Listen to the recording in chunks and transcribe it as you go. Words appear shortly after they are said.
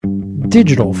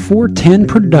Digital 410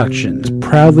 Productions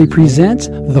proudly presents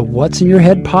the What's in Your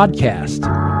Head podcast.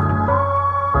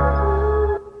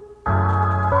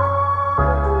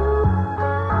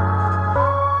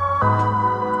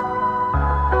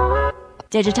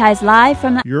 Digitized live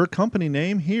from your company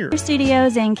name here.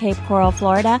 Studios in Cape Coral,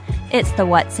 Florida. It's the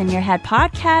What's in Your Head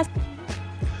podcast.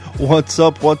 What's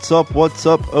up,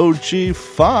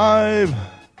 OG5?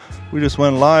 We just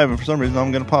went live, and for some reason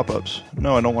I'm getting pop-ups.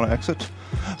 No, I don't want to exit.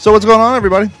 So what's going on,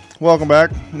 everybody? Welcome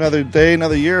back. Another day,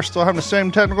 another year. Still having the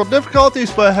same technical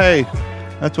difficulties, but hey,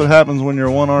 that's what happens when you're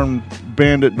a one-armed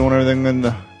bandit doing everything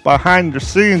behind the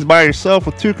scenes by yourself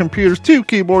with 2 computers, 2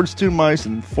 keyboards, 2 mice,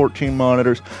 and 14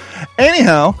 monitors.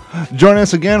 Anyhow, joining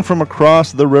us again from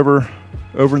across the river,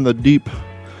 over in the deep,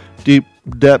 deep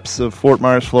depths of Fort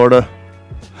Myers, Florida,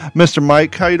 Mr.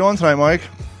 Mike. How you doing tonight, Mike?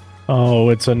 Oh,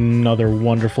 it's another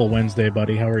wonderful Wednesday,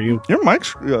 buddy. How are you? Your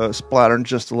mic's splattering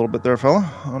just a little bit there, fella.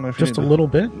 I don't know if just a little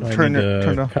bit. Turn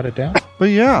cut it down. But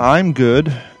yeah, I'm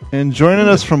good. And joining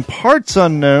us from parts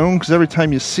unknown, because every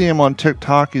time you see him on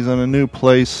TikTok, he's in a new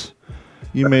place.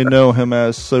 You may know him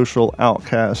as Social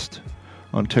Outcast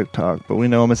on TikTok, but we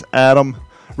know him as Adam.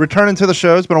 Returning to the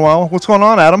show. It's been a while. What's going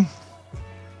on, Adam?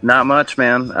 Not much,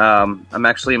 man. I'm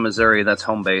actually in Missouri. That's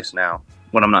home base now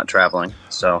when I'm not traveling.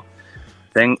 So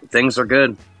things are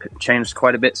good. Changed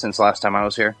quite a bit since last time I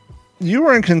was here. You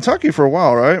were in Kentucky for a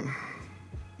while, right?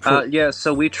 Yeah,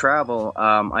 so we travel.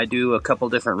 I do a couple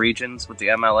different regions with the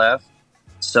MLF.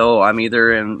 So I'm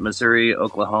either in Missouri,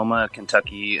 Oklahoma,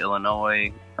 Kentucky,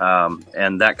 Illinois,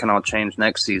 and that can all change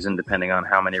next season depending on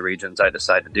how many regions I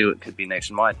decide to do. It could be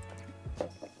nationwide.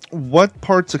 What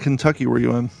parts of Kentucky were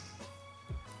you in?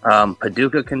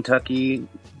 Paducah, Kentucky,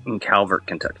 and Calvert,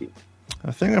 Kentucky. I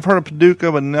think I've heard of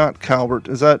Paducah, but not Calvert.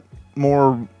 Is that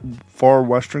more far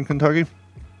western Kentucky?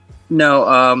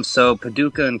 No, so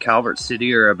Paducah and Calvert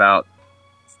City are about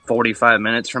 45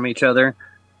 minutes from each other.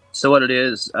 So what it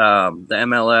is, the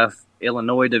MLF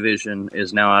Illinois division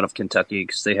is now out of Kentucky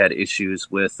because they had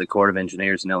issues with the Corps of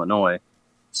Engineers in Illinois.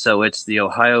 So it's the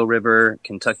Ohio River,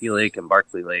 Kentucky Lake, and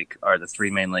Barkley Lake are the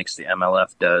 3 main lakes the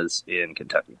MLF does in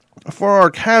Kentucky. For our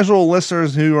casual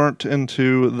listeners who aren't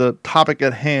into the topic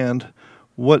at hand,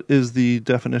 what is the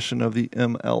definition of the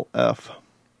MLF?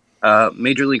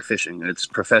 Major League Fishing. It's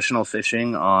professional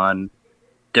fishing on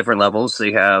different levels.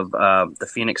 They have the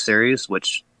Phoenix Series,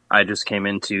 which I just came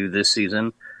into this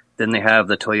season. Then they have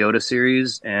the Toyota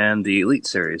Series and the Elite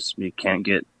Series. You can't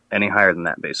get any higher than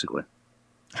that, basically.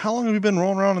 How long have you been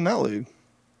rolling around in that league?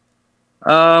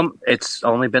 It's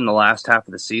only been the last half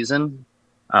of the season,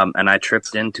 and I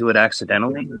tripped into it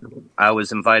accidentally. I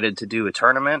was invited to do a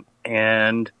tournament,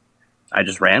 and I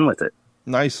just ran with it.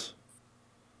 Nice.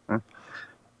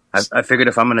 I figured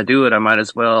if I'm going to do it, I might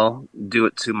as well do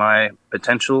it to my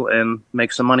potential and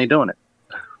make some money doing it.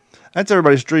 That's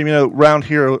everybody's dream. You know, around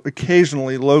here,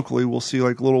 occasionally, locally, we'll see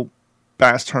like little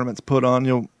bass tournaments put on.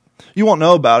 You won't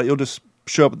know about it. You'll just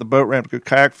show up at the boat ramp to go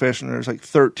kayak fishing, and there's like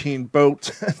 13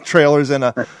 boats, trailers, and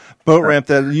a boat ramp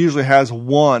that usually has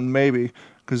one, maybe,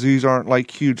 because these aren't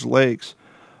like huge lakes.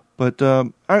 But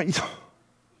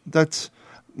that's...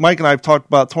 Mike and I have talked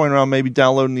about toying around, maybe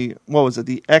downloading the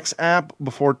X app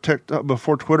before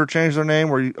Twitter changed their name,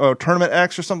 or Tournament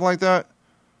X or something like that.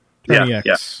 Yeah.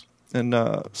 And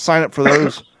sign up for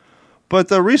those. But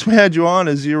the reason we had you on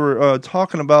is you were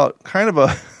talking about kind of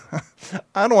a,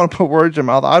 I don't want to put words in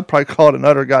your mouth. I'd probably call it an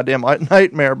utter goddamn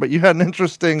nightmare. But you had an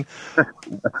interesting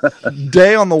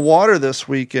day on the water this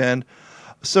weekend.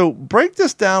 So break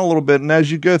this down a little bit, and as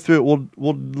you go through it,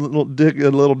 we'll dig a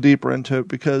little deeper into it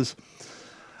because.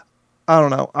 I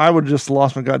don't know. I would have just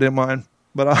lost my goddamn mind.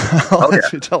 But I'll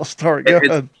let you tell a story. Go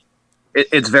ahead.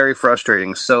 It's very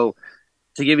frustrating. So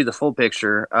to give you the full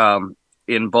picture,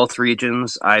 in both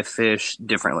regions, I fish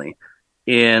differently.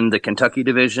 In the Kentucky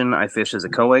division, I fish as a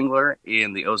co-angler.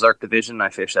 In the Ozark division, I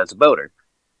fish as a boater.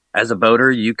 As a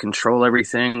boater, you control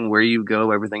everything, where you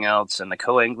go, everything else. And the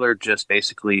co-angler just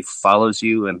basically follows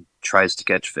you and tries to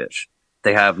catch fish.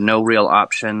 They have no real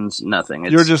options, nothing.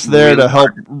 You're just there to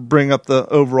help bring up the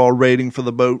overall rating for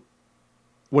the boat,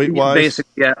 weight-wise?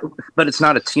 Basically, yeah, but it's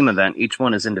not a team event. Each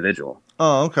one is individual.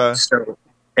 Oh, okay. So,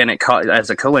 and as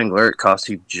a co-angler, it costs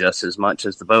you just as much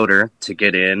as the boater to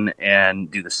get in and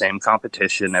do the same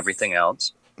competition, everything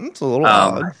else. That's a little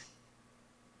odd.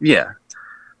 Yeah.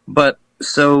 But,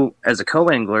 so, as a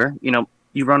co-angler,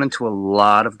 you run into a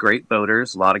lot of great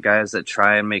boaters, a lot of guys that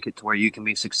try and make it to where you can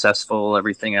be successful,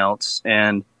 everything else,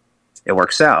 and it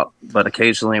works out. But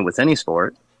occasionally with any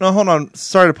sport... No, hold on.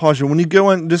 Sorry to pause you. When you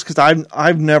go in, just because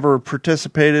I've never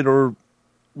participated or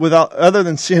other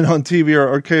than seeing on TV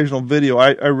or occasional video,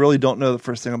 I really don't know the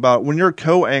first thing about it. When you're a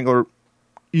co-angler,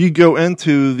 you go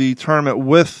into the tournament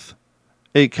with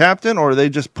a captain, or they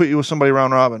just put you with somebody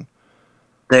round robin?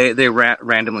 They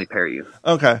randomly pair you.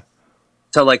 Okay.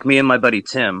 So like me and my buddy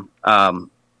Tim,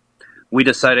 we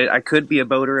decided I could be a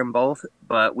boater in both,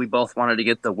 but we both wanted to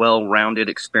get the well-rounded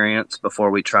experience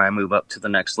before we try and move up to the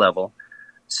next level.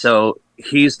 So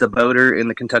he's the boater in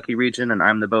the Kentucky region, and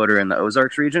I'm the boater in the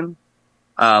Ozarks region.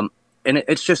 And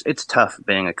it's tough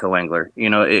being a co-angler. You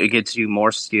know, it gets you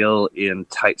more skill in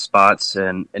tight spots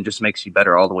and just makes you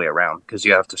better all the way around because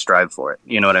you have to strive for it.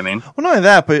 You know what I mean? Well, not only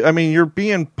that, but I mean, you're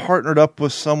being partnered up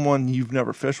with someone you've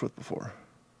never fished with before.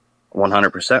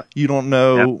 100%. You don't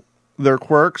know their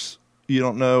quirks. You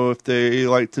don't know if they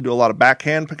like to do a lot of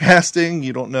backhand casting.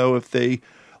 You don't know if they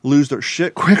lose their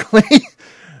shit quickly.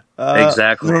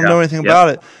 Exactly. You don't know anything about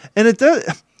it. And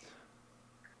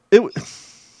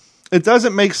it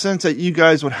doesn't make sense that you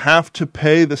guys would have to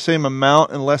pay the same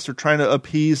amount unless they're trying to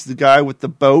appease the guy with the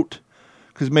boat.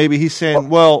 Because maybe he's saying,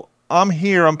 well, I'm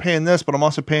here, I'm paying this, but I'm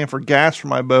also paying for gas for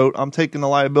my boat. I'm taking the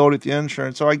liability at the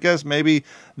insurance. So I guess maybe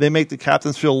they make the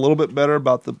captains feel a little bit better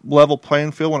about the level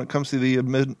playing field when it comes to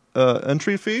the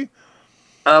entry fee.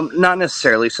 Not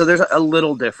necessarily. So there's a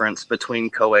little difference between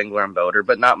co-angler and boater,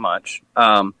 but not much.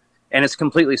 And it's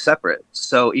completely separate.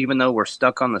 So even though we're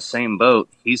stuck on the same boat,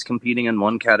 he's competing in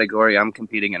one category, I'm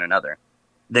competing in another.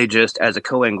 They just, as a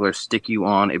co-angler, stick you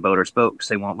on a boater's boat because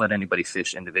they won't let anybody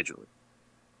fish individually.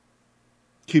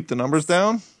 Keep the numbers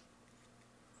down?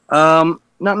 Not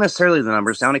necessarily the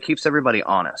numbers down. It keeps everybody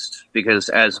honest because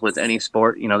as with any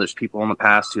sport, you know, there's people in the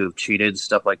past who have cheated,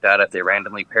 stuff like that, if they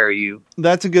randomly pair you.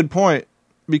 That's a good point.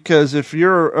 Because if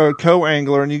you're a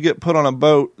co-angler and you get put on a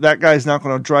boat, that guy's not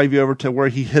going to drive you over to where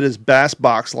he hit his bass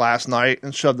box last night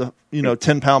and shoved the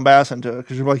 10-pound bass into it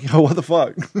because you're like, yo, what the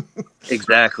fuck?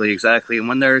 Exactly. And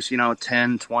when there's $10,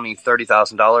 $20,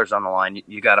 $30,000 on the line,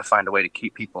 you got to find a way to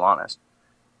keep people honest.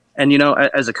 And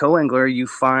as a co-angler, you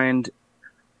find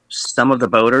some of the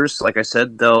boaters, like I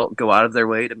said, they'll go out of their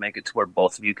way to make it to where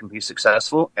both of you can be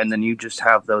successful, and then you just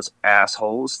have those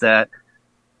assholes that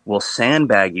will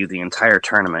sandbag you the entire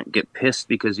tournament, get pissed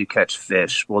because you catch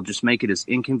fish, will just make it as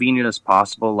inconvenient as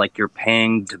possible, like you're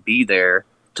paying to be there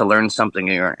to learn something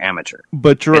and you're an amateur.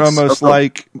 But you're almost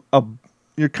like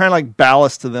you're kind of like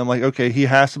ballast to them, like, okay, he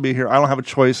has to be here. I don't have a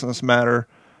choice in this matter.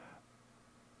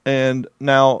 And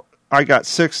now I got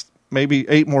 6, maybe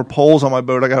 8 more poles on my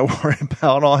boat I got to worry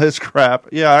about, all his crap.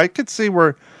 Yeah, I could see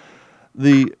where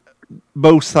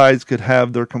both sides could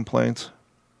have their complaints.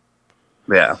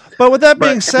 Yeah. But with that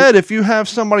being said, if you have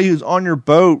somebody who's on your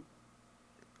boat,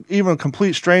 even a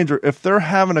complete stranger, if they're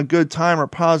having a good time or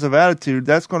positive attitude,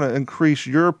 that's going to increase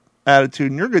your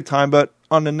attitude and your good time. But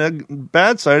on the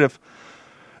bad side, if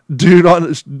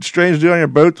strange dude on your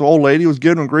boat, the old lady was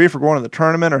giving him grief for going to the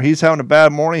tournament, or he's having a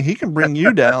bad morning, he can bring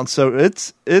you down. So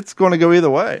it's going to go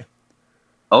either way.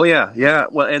 Oh, yeah.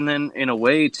 Well, and then in a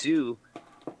way, too,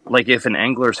 like if an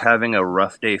angler's having a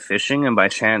rough day fishing and by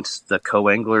chance the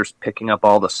co-angler's picking up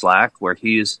all the slack where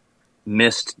he's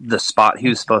missed the spot he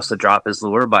was supposed to drop his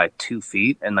lure by 2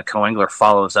 feet and the co-angler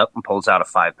follows up and pulls out a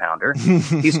 5-pounder,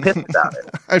 he's pissed about it.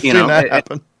 I've seen that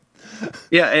happen.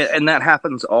 Yeah, and that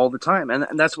happens all the time.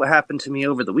 And that's what happened to me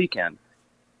over the weekend.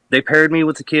 They paired me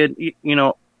with a kid,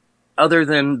 other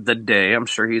than the day, I'm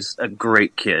sure he's a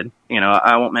great kid.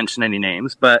 I won't mention any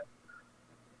names, but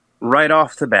right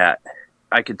off the bat,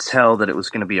 I could tell that it was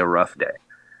going to be a rough day.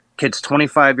 Kid's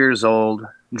 25 years old,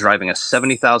 driving a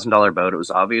 $70,000 boat. It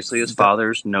was obviously his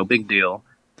father's, no big deal.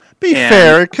 Be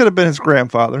fair, it could have been his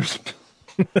grandfather's.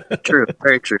 True,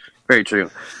 very true, very true.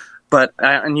 But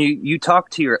and you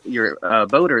talk to your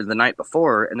boater the night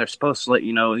before, and they're supposed to let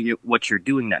you know what you're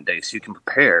doing that day so you can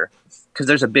prepare. Because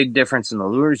there's a big difference in the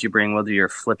lures you bring, whether you're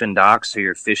flipping docks or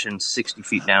you're fishing 60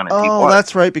 feet down in deep water. Oh,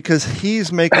 that's right, because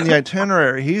he's making the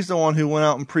itinerary. He's the one who went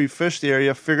out and pre-fished the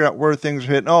area, figured out where things are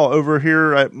hitting. Oh, over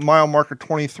here at mile marker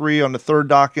 23 on the third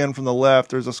dock in from the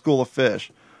left, there's a school of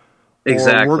fish.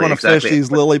 Exactly. Or we're going to fish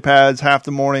these lily pads half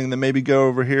the morning and then maybe go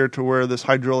over here to where this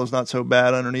hydrilla is not so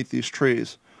bad underneath these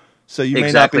trees. So you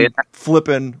may not be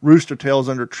flipping rooster tails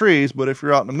under trees, but if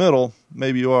you're out in the middle,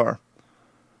 maybe you are.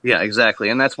 Yeah, exactly.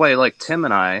 And that's why, like Tim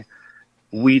and I,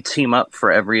 we team up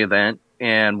for every event,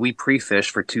 and we pre-fish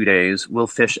for 2 days. We'll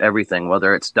fish everything,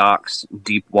 whether it's docks,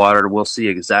 deep water. We'll see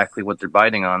exactly what they're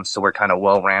biting on, so we're kind of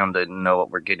well-rounded and know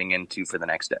what we're getting into for the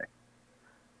next day.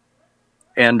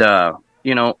 And,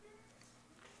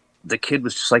 the kid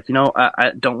was just like,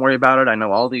 I don't worry about it. I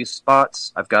know all these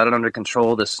spots. I've got it under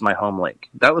control. This is my home lake.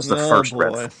 That was the first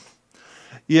red.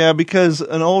 Yeah, because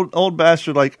an old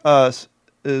bastard like us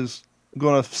is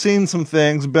going to have seen some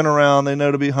things, been around. They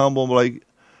know to be humble. But like,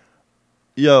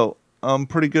 yo, I'm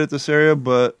pretty good at this area,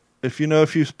 but if you know a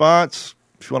few spots,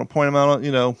 if you want to point them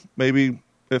out, maybe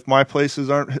if my places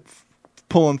aren't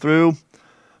pulling through.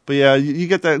 But yeah, you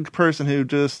get that person who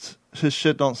just, his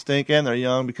shit don't stink, and they're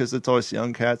young because it's always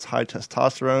young cats, high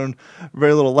testosterone,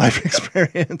 very little life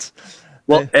experience.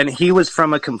 Well, and he was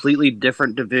from a completely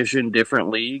different division, different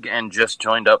league, and just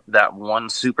joined up that one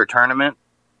super tournament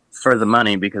for the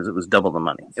money because it was double the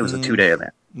money. It was a 2-day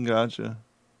event. Gotcha.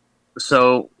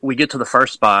 So we get to the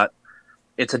first spot.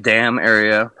 It's a dam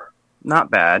area.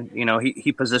 Not bad.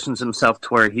 He positions himself to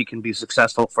where he can be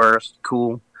successful first.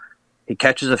 Cool. He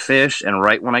catches a fish, and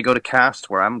right when I go to cast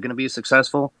where I'm going to be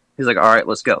successful, he's like, all right,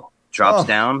 let's go. Drops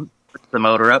down, puts the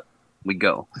motor up, we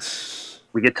go.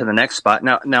 We get to the next spot.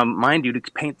 Now, mind you,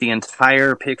 to paint the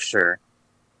entire picture,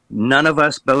 none of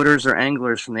us boaters or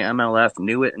anglers from the MLF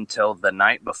knew it until the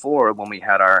night before when we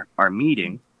had our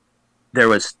meeting. There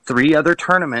was 3 other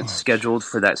tournaments scheduled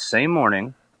for that same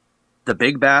morning. The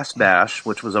Big Bass Bash,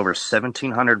 which was over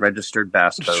 1,700 registered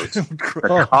bass boats.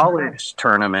 The college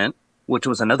tournament, which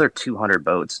was another 200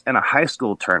 boats, and a high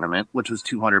school tournament, which was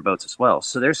 200 boats as well.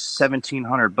 So there's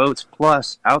 1,700 boats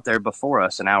plus out there before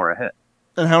us an hour ahead.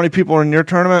 And how many people are in your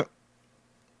tournament?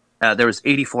 There was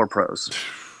 84 pros,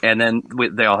 and then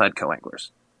they all had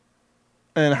co-anglers.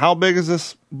 And how big is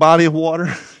this body of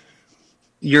water?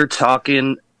 You're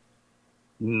talking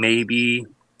maybe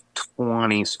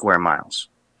 20 square miles.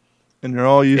 And you're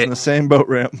all using the same boat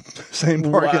ramp, same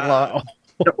parking lot.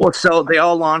 Well, so they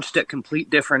all launched at complete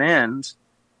different ends.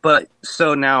 But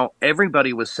so now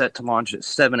everybody was set to launch at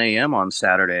 7 a.m. on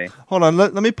Saturday. Hold on.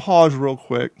 Let me pause real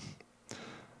quick.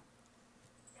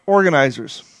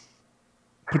 Organizers,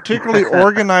 particularly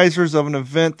organizers of an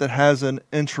event that has an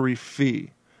entry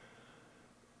fee.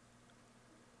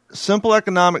 Simple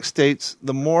economics states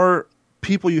the more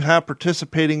people you have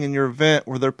participating in your event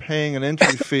where they're paying an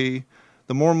entry fee,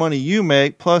 the more money you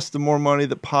make, plus the more money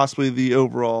that possibly the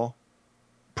overall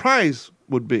prize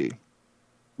would be.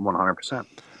 100%.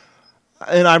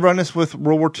 And I run this with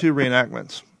World War II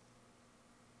reenactments.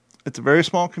 It's a very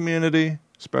small community,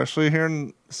 especially here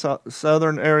in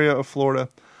southern area of Florida.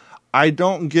 I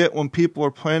don't get when people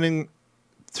are planning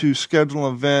to schedule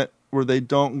an event where they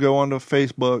don't go onto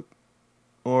Facebook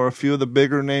or a few of the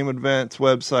bigger name events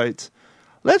websites.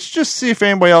 Let's just see if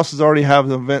anybody else has already have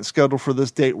an event scheduled for this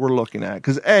date we're looking at.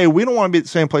 Because A, we don't want to be at the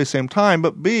same place, same time,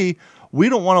 but B, we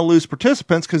don't want to lose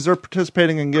participants because they're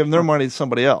participating and giving their money to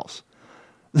somebody else.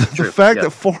 The fact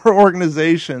that 4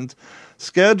 organizations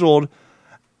scheduled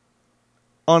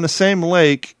on the same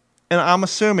lake, and I'm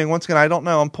assuming, once again, I don't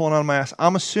know, I'm pulling on my ass,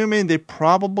 I'm assuming they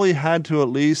probably had to at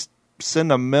least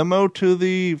send a memo to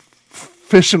the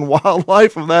Fish and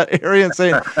Wildlife of that area and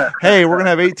saying, hey, we're going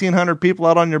to have 1,800 people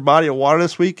out on your body of water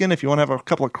this weekend if you want to have a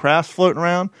couple of crafts floating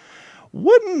around.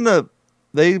 Wouldn't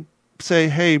they say,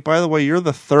 hey, by the way, you're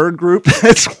the third group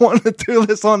that's wanted to do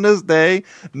this on this day?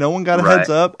 No one got a heads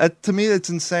up. To me, it's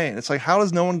insane. It's like, how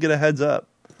does no one get a heads up?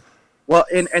 Well,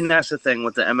 and that's the thing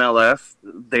with the MLF.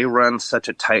 They run such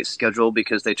a tight schedule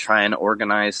because they try and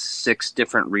organize 6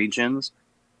 different regions.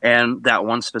 And that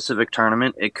one specific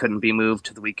tournament, it couldn't be moved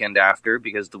to the weekend after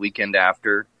because the weekend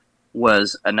after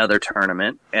was another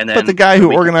tournament. And then but the guy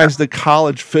who organized the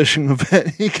college fishing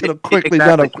event, he could have quickly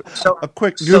done a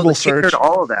quick Google search.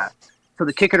 So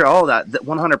the kicker to all of that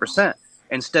 100%,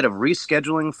 instead of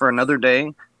rescheduling for another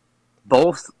day,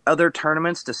 both other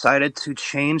tournaments decided to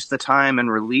change the time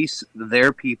and release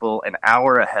their people an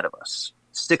hour ahead of us,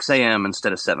 6 a.m.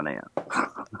 instead of 7 a.m.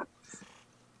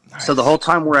 Nice. So the whole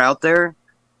time we're out there,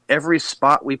 every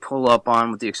spot we pull up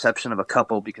on, with the exception of a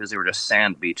couple because they were just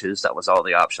sand beaches, that was all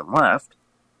the option left,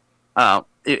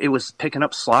 it was picking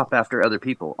up slop after other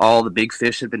people. All the big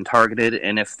fish had been targeted,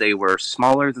 and if they were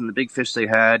smaller than the big fish they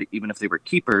had, even if they were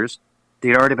keepers,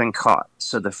 they'd already been caught.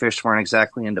 So the fish weren't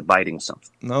exactly into biting something.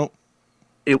 Nope.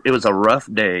 It was a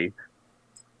rough day.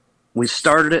 We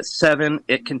started at 7.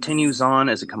 It continues on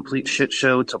as a complete shit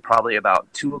show till probably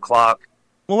about 2 o'clock.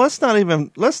 Well, let's not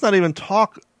even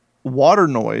talk water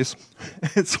noise.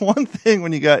 It's one thing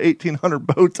when you got 1,800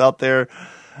 boats out there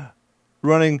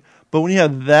running, but when you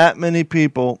have that many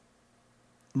people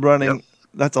running,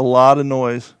 that's a lot of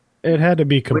noise. It had to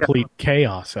be complete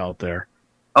chaos out there.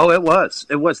 Oh, it was.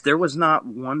 It was. There was not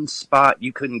one spot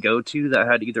you couldn't go to that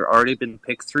had either already been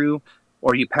picked through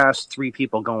or you passed 3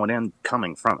 people going in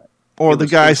coming from it. Or the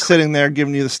guy sitting there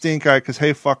giving you the stink eye because,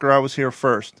 hey, fucker, I was here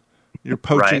first. You're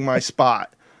poaching my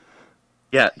spot.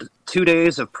 Yeah, 2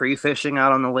 days of pre-fishing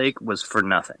out on the lake was for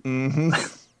nothing. Mm-hmm.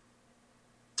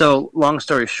 So, long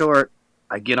story short,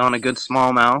 I get on a good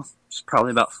smallmouth. It's probably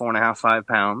about 4.5, 5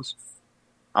 pounds.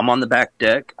 I'm on the back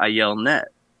deck. I yell net.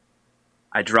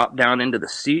 I drop down into the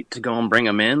seat to go and bring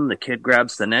him in. The kid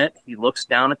grabs the net. He looks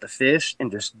down at the fish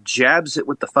and just jabs it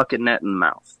with the fucking net in the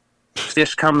mouth.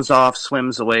 Fish comes off,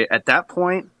 swims away. At that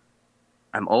point,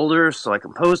 I'm older, so I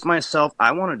composed myself.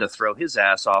 I wanted to throw his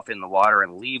ass off in the water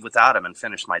and leave without him and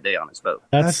finish my day on his boat.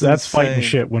 That's fighting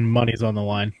shit when money's on the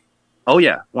line. Oh,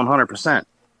 yeah, 100%.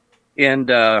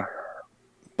 And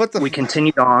we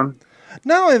continued on.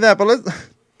 Not only that, but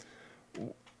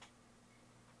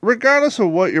regardless of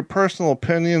what your personal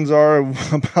opinions are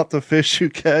about the fish you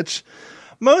catch,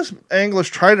 most anglers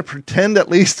try to pretend at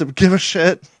least to give a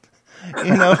shit.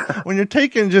 You know, when you're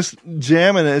just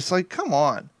jamming it, it's like, come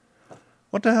on.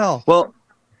 What the hell? Well,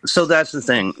 so that's the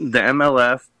thing. The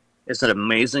MLF is an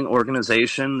amazing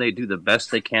organization. They do the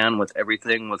best they can with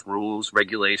everything, with rules,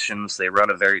 regulations. They run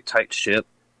a very tight ship.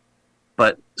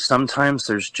 But sometimes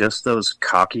there's just those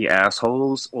cocky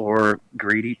assholes or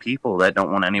greedy people that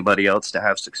don't want anybody else to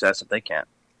have success if they can't.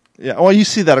 Yeah, well, you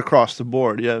see that across the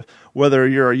board. Yeah, whether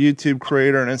you're a YouTube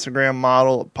creator, an Instagram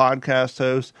model, a podcast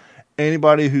host,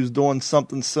 anybody who's doing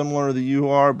something similar that you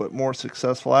are but more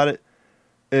successful at it,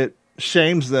 it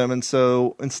shames them. And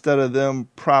so instead of them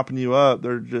propping you up,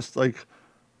 they're just like,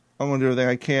 I'm going to do everything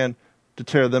I can to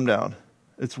tear them down.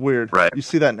 It's weird. Right. You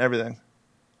see that in everything.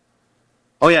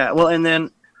 Oh, yeah. Well,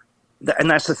 and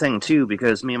that's the thing, too,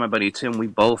 because me and my buddy Tim, we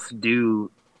both do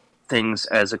things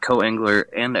as a co-angler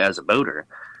and as a boater.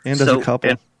 And as a couple.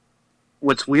 And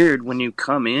what's weird when you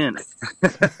come in,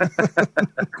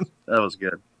 that was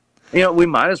good. You know, we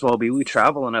might as well be. We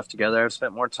travel enough together. I've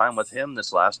spent more time with him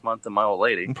this last month than my old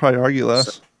lady. We'll probably argue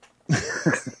less.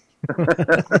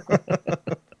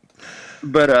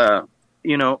 But,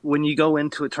 you know, when you go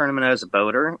into a tournament as a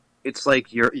boater, it's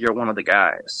like you're one of the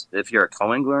guys. If you're a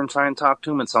co-angler and try and talk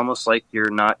to him, it's almost like you're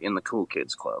not in the cool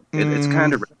kids club. It's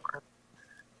kind of...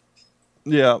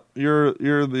 Yeah, you're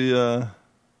the...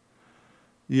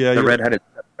 the redheaded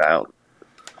stepchild.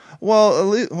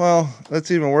 Well,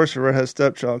 that's even worse for redhead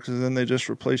stepchild because then they just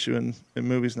replace you in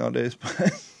movies nowadays.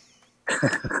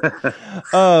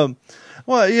 Well,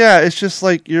 yeah, it's just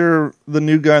like you're the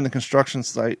new guy in the construction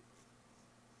site.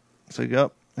 It's like,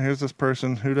 yep, here's this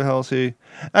person. Who the hell is he?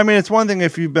 I mean, it's one thing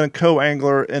if you've been a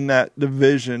co-angler in that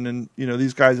division and, you know,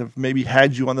 these guys have maybe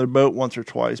had you on their boat once or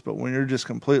twice, but when you're just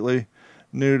completely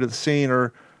new to the scene,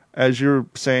 or as you're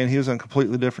saying, he was in a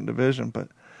completely different division, but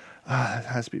that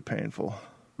has to be painful.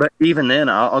 But even then,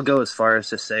 I'll go as far as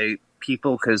to say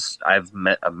people, because I've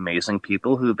met amazing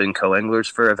people who've been co-anglers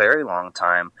for a very long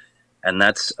time, and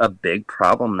that's a big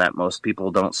problem that most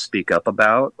people don't speak up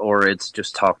about, or it's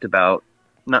just talked about,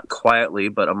 not quietly,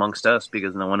 but amongst us,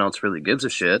 because no one else really gives a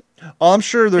shit. Oh, I'm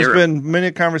sure there's been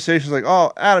many conversations like,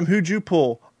 oh, Adam, who'd you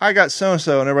pull? I got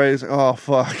so-and-so, and everybody's like, oh,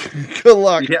 fuck, good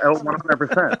luck. Yeah,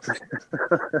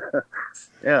 100%.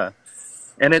 Yeah.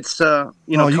 And it's,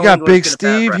 you know... Oh, you got Big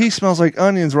Steve? He smells like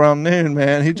onions around noon,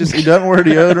 man. He doesn't wear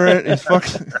deodorant. He's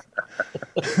fucking...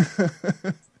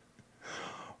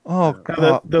 Oh,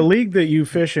 God. The league that you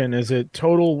fish in, is it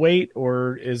total weight,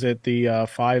 or is it the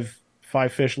five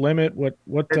fish limit? What?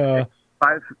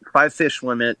 Five fish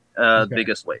limit, okay.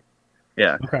 Biggest weight.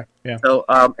 Yeah. Okay. Yeah. So,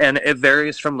 and it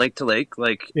varies from lake to lake.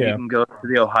 Like, you can go to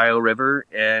the Ohio River,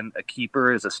 and a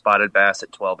keeper is a spotted bass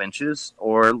at 12 inches,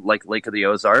 or like Lake of the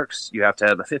Ozarks, you have to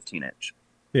have a 15-inch.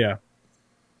 Yeah.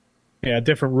 Yeah.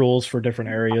 Different rules for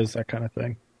different areas, that kind of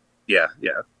thing. Yeah.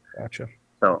 Yeah. Gotcha.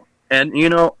 So, and you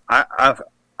know,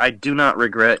 I do not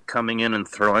regret coming in and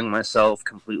throwing myself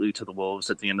completely to the wolves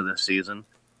at the end of the season.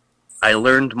 I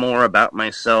learned more about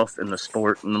myself in the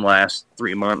sport in the last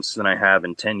 3 months than I have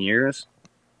in 10 years.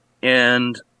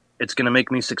 And it's going to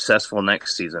make me successful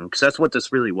next season. Because that's what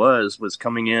this really was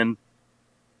coming in,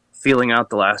 feeling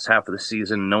out the last half of the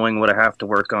season, knowing what I have to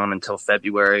work on until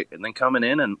February, and then coming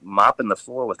in and mopping the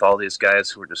floor with all these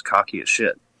guys who are just cocky as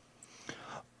shit.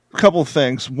 A couple of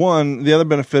things. One, the other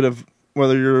benefit of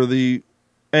whether you're the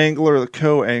angler or the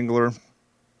co-angler,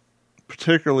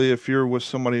 particularly if you're with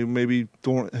somebody who maybe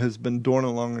has been doing it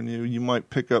longer than you, you might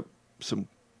pick up some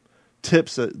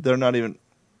tips that they're not even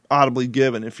audibly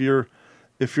given. If your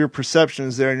perception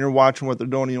is there and you're watching what they're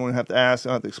doing, you don't have to ask, you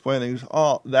don't have to explain things.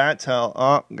 Oh, that's how.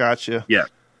 Oh, gotcha. Yeah,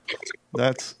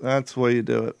 that's the way you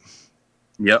do it.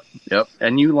 Yep.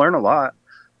 And you learn a lot.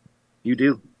 You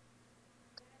do.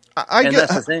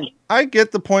 That's the thing. I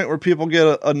get the point where people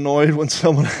get annoyed when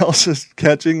someone else is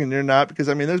catching and you're not, because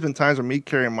I mean, there's been times where me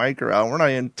carrying Mike around, we're not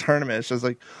in tournament. It's just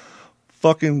like,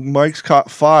 fucking Mike's caught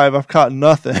 5, I've caught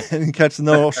nothing, and he catches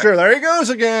no. Oh, sure, there he goes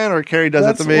again. Or Carrie does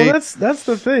it to me. Well, that's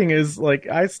the thing is, like,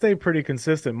 I stay pretty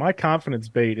consistent. My confidence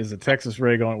bait is a Texas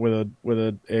rig on with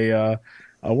a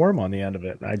a worm on the end of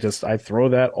it. I throw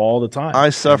that all the time. I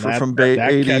suffer from bait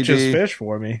that ADD. catches fish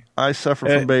for me. I suffer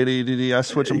from bait ADD. I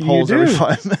switch them You poles every do.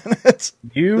 5 minutes.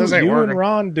 You This ain't and working.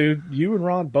 Ron, dude. You and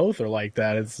Ron both are like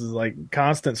that. It's like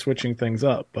constant switching things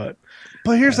up. But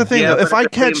But here's the thing, Yeah, though. but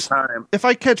at the same time, If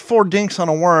I catch 4 dinks on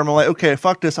a worm, I'm like, okay,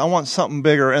 fuck this. I want something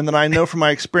bigger. And then I know from my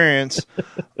experience,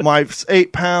 my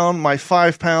 8 pound, my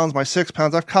 5 pounds, my 6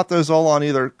 pounds, I've caught those all on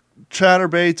either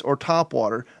chatterbaits or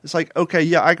topwater. It's like, okay,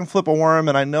 yeah, I can flip a worm,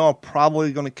 and I know I'm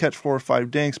probably going to catch 4 or 5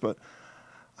 dinks, but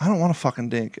I don't want a fucking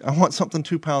dink. I want something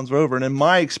 2 pounds or over. And in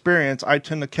my experience, I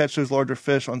tend to catch those larger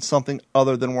fish on something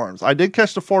other than worms. I did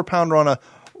catch the 4-pounder on a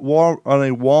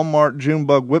Walmart June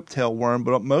bug whiptail worm,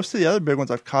 but most of the other big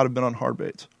ones I've caught have been on hard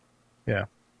baits. yeah,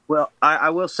 well,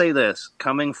 I will say this: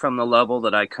 coming from the level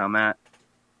that I come at,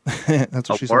 That's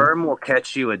what a she said. worm will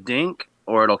catch you a dink,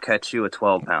 or it'll catch you a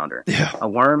 12-pounder. Yeah. A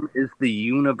worm is the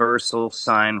universal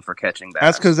sign for catching bass.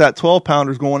 That's because that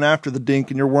 12-pounder is going after the dink,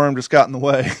 and your worm just got in the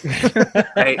way.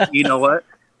 Hey, you know what?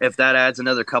 If that adds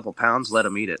another couple pounds, let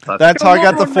them eat it. Fuck That's it. how I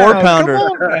got the Come on now, 4-pounder.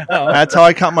 come on now. That's how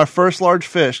I caught my first large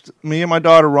fish. Me and my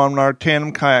daughter were on our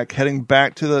tandem kayak heading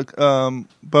back to the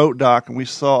boat dock, and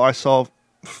I saw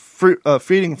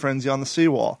feeding frenzy on the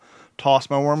seawall.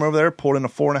 Tossed my worm over there, pulled in a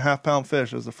 4.5-pound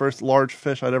fish. It was the first large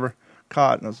fish I'd ever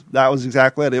caught, and that was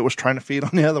exactly it. It was trying to feed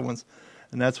on the other ones,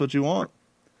 and that's what you want.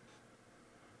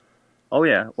 Oh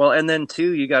yeah. Well, and then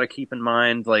too, you got to keep in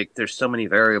mind, like, there's so many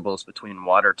variables between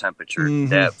water temperature,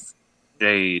 depth,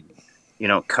 shade,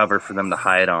 cover for them to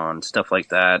hide on, stuff like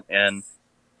that. And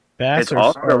bass It's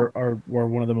also- are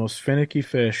one of the most finicky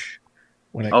fish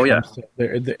when it Oh, yeah. comes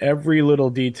to every little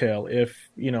detail. If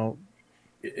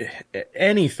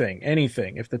anything,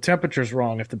 if the temperature's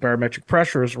wrong, if the barometric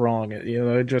pressure is wrong,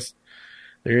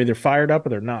 they're either fired up or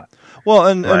they're not. Well,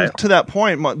 and Right. to that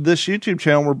point, this YouTube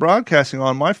channel we're broadcasting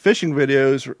on, my fishing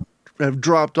videos have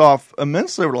dropped off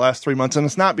immensely over the last 3 months, and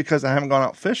it's not because I haven't gone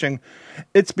out fishing.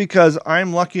 It's because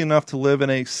I'm lucky enough to live in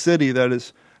a city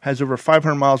that has over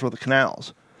 500 miles worth of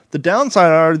canals. The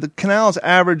downside are the canals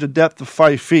average a depth of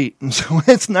 5 feet, and so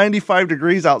it's 95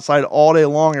 degrees outside all day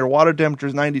long. Your water temperature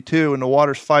is 92, and the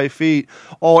water's 5 feet.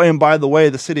 Oh, and by the way,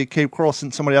 the city of Cape Coral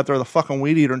sent somebody out there with a fucking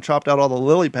weed eater and chopped out all the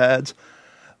lily pads.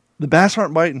 The bass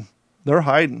aren't biting; they're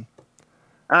hiding.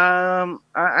 I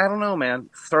don't know, man.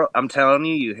 I'm telling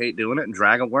you, you hate doing it, and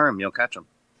drag a worm, you'll catch them.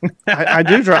 I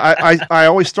do try. I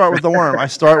always start with the worm. I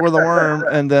start with the worm,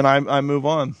 and then I move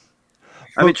on.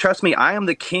 I mean, trust me, I am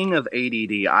the king of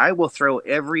ADD. I will throw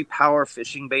every power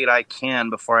fishing bait I can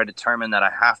before I determine that I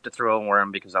have to throw a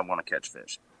worm because I want to catch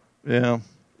fish. Yeah.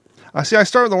 I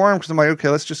start with the worm because I'm like, okay,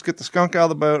 let's just get the skunk out of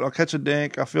the boat. I'll catch a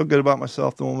dink. I'll feel good about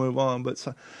myself. Then we'll move on. But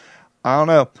I don't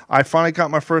know. I finally caught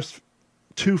my first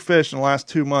 2 fish in the last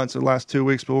 2 months, or the last 2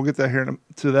 weeks, but we'll get that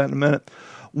to that in a minute.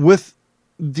 With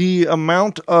the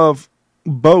amount of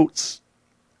boats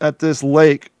at this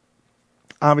lake,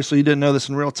 obviously you didn't know this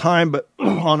in real time, but I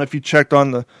don't know if you checked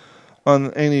on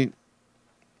any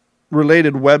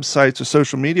related websites or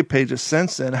social media pages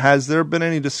since then. Has there been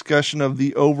any discussion of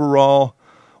the overall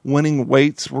winning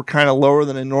weights were kind of lower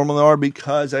than they normally are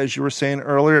because, as you were saying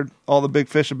earlier, all the big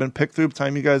fish have been picked through by the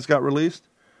time you guys got released?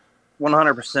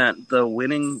 100%. The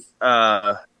winning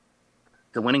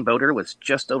boater was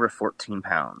just over 14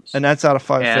 pounds. And that's out of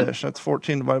 5 And- fish. That's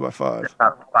 14 divided by 5.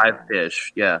 About 5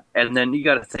 fish, yeah. And then you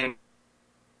got to think,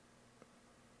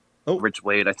 average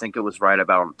weight, I think it was right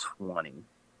about 20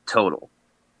 total.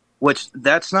 Which,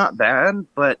 that's not bad,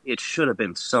 but it should have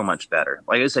been so much better.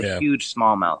 Like, it's a huge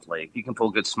smallmouth lake. You can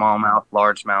pull good smallmouth,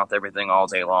 largemouth, everything all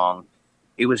day long.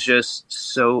 It was just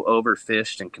so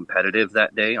overfished and competitive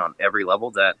that day on every level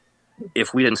that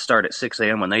if we didn't start at 6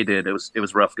 a.m. when they did, it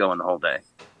was rough going the whole day.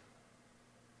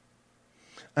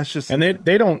 That's just, And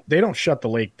they don't shut the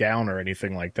lake down or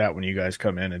anything like that when you guys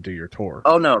come in and do your tour.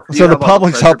 Oh, no. so the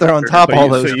public's out there on top of all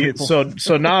those.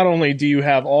 So not only do you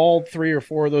have all 3 or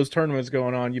 4 of those tournaments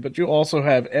going on, but you also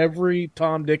have every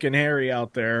Tom, Dick, and Harry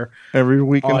out there Every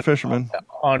weekend fisherman.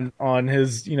 on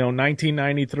his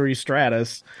 1993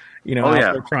 Stratus, Oh, out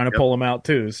yeah. there trying to pull them out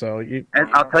too. So And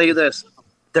I'll tell you this.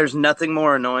 There's nothing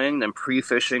more annoying than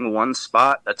pre-fishing one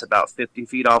spot that's about 50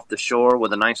 feet off the shore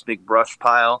with a nice big brush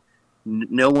pile.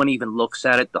 No one even looks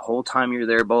at it the whole time you're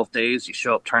there both days. You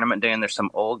show up tournament day and there's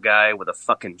some old guy with a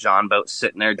fucking John boat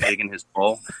sitting there digging his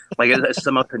hole. Like, it's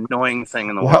the most annoying thing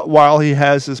in the world. While he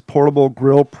has his portable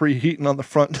grill preheating on the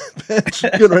front bench,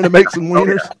 getting ready to make some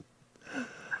wieners.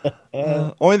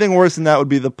 Only thing worse than that would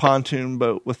be the pontoon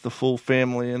boat with the full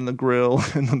family and the grill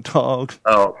and the dog.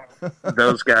 Oh,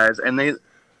 those guys. And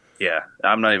yeah,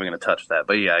 I'm not even going to touch that.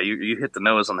 But yeah, you hit the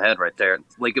nose on the head right there.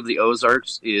 Lake of the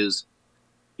Ozarks is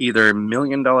either $1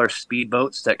 million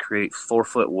speedboats that create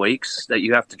 4-foot wakes that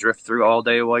you have to drift through all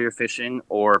day while you're fishing,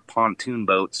 or pontoon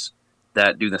boats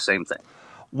that do the same thing.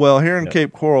 Well, here in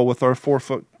Cape Coral, with our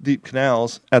 4-foot deep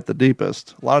canals at the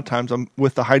deepest, a lot of times I'm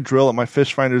with the high drill and my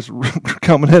fish finders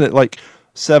coming in at like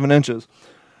 7 inches.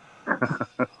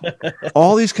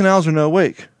 All these canals are no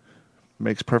wake.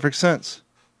 Makes perfect sense.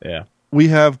 Yeah. We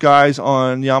have guys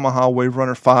on Yamaha Wave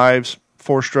Runner 5s,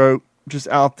 4-stroke, just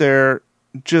out there,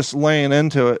 just laying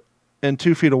into it in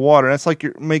 2 feet of water. That's like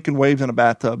you're making waves in a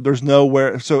bathtub. There's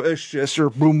nowhere. So it's just your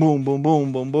boom, boom, boom,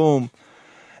 boom, boom, boom.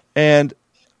 And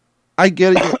I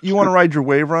get it. You want to ride your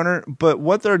Wave Runner, but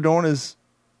what they're doing is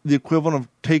the equivalent of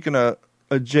taking a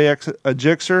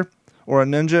Gixxer or a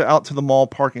Ninja out to the mall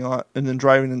parking lot and then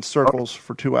driving in circles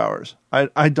for 2 hours.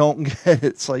 I don't get it.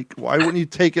 It's like, why wouldn't you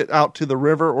take it out to the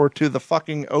river or to the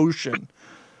fucking ocean?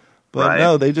 But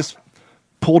no, they just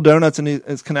pull donuts in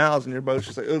these canals and your boat's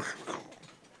just like, ugh,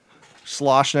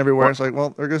 sloshing everywhere. It's like,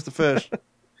 well, there goes the fish.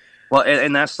 Well,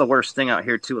 and that's the worst thing out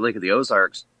here too at Lake of the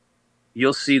Ozarks.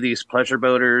 You'll see these pleasure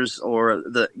boaters or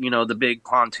the big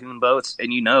pontoon boats, and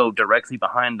directly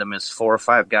behind them is 4 or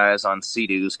 5 guys on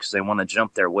Sea-Doos because they want to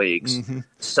jump their wakes. Mm-hmm.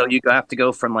 So you have to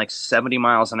go from like 70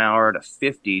 miles an hour to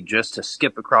 50 just to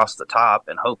skip across the top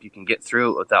and hope you can get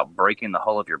through it without breaking the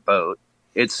hull of your boat.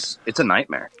 It's a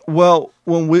nightmare. Well,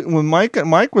 when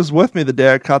Mike was with me the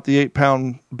day I caught the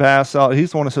 8-pound bass out,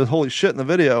 he's the one that says "holy shit" in the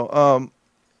video.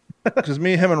 Because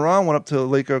me, him, and Ron went up to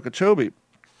Lake Okeechobee.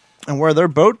 And where their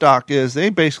boat dock is,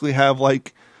 they basically have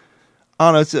like,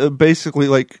 I don't know, it's basically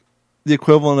like the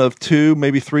equivalent of 2,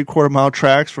 maybe 3/4 mile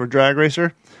tracks for a drag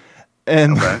racer.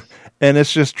 And and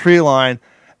it's just tree line.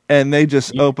 And they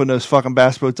just open those fucking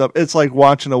bass boats up. It's like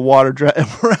watching a water drag. And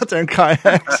we're out there in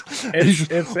kayaks. It's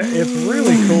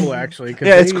really cool, actually.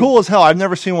 Yeah, it's cool as hell. I've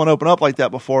never seen one open up like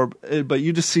that before. But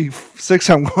you just see 6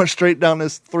 of them going straight down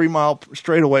this 3-mile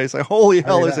straightaway. It's like, holy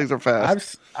hell, those things are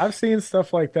fast. I've seen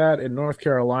stuff like that in North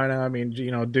Carolina. I mean,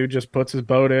 dude just puts his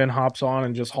boat in, hops on,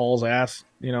 and just hauls ass,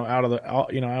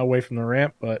 away from the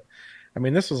ramp. But I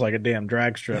mean, this was like a damn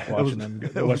drag strip watching them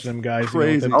guys,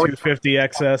 crazy. With 250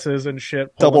 XSs and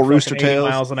shit, double rooster 80 tails,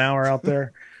 miles an hour out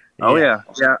there. Oh yeah.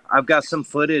 I've got some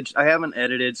footage. I haven't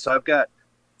edited, so I've got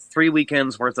 3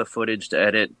 weekends worth of footage to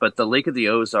edit. But the Lake of the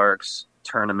Ozarks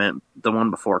tournament, the one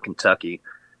before Kentucky,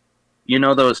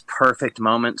 those perfect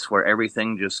moments where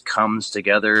everything just comes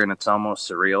together and it's almost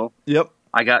surreal. Yep.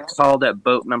 I got called at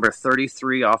boat number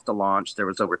 33 off the launch. There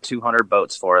was over 200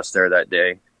 boats for us there that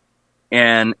day,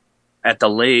 and at the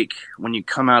lake, when you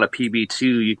come out of PB2,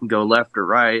 you can go left or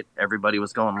right. Everybody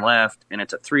was going left, and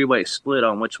it's a 3-way split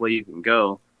on which way you can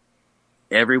go.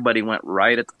 Everybody went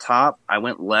right at the top. I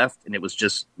went left, and it was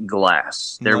just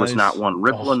glass. There was not one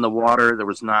ripple in the water. There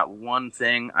was not one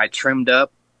thing. I trimmed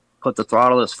up, put the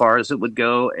throttle as far as it would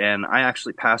go, and I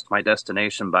actually passed my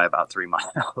destination by about 3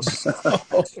 miles.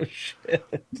 Oh, shit.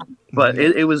 But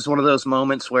it was one of those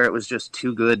moments where it was just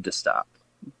too good to stop.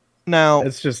 Now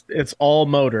it's all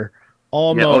motor.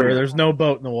 All motor. Yeah. There's no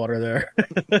boat in the water there.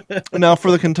 Now,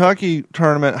 for the Kentucky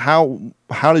tournament, how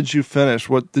did you finish?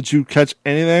 What did you catch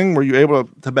anything? Were you able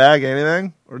to bag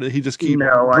anything, or did he just keep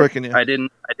bricking you? I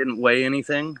didn't weigh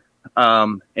anything.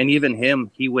 And even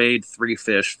him, he weighed 3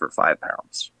 fish for 5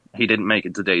 pounds. He didn't make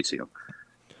it to day 2.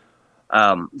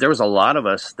 There was a lot of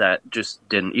us that just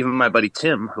didn't. Even my buddy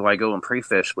Tim, who I go and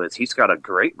pre-fish with, he's got a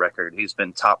great record. He's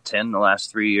been top 10 the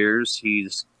last 3 years.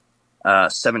 He's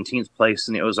 17th place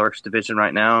in the Ozarks division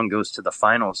right now and goes to the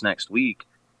finals next week.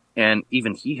 And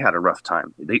even he had a rough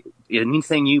time.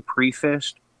 Anything you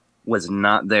pre-fished was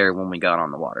not there when we got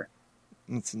on the water.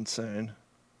 That's insane.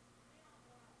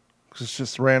 It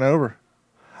just ran over.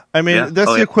 I mean,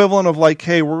 that's the equivalent of like,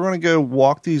 hey, we're going to go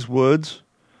walk these woods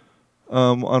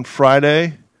on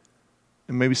Friday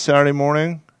and maybe Saturday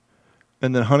morning.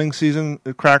 And then hunting season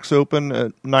cracks open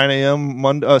at 9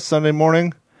 a.m. Sunday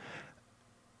morning.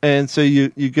 And so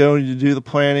you go and you do the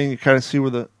planning. You kind of see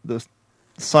where the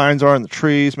signs are in the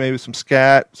trees, maybe some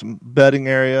scat, some bedding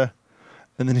area.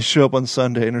 And then you show up on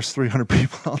Sunday and there's 300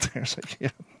 people out there. It's like, yeah,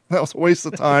 that was a waste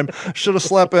of time. Should have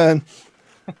slept in.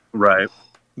 Right.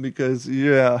 Because,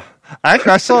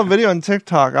 I saw a video on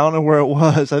TikTok. I don't know where it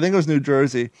was. I think it was New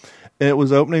Jersey. And it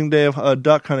was opening day of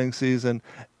duck hunting season.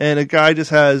 And a guy just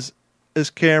has his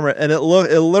camera, and it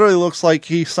literally looks like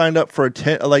he signed up for a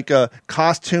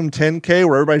costume 10K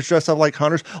where everybody's dressed up like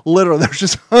hunters. Literally, there's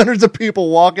just hundreds of people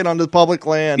walking onto public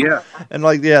land. Yeah. And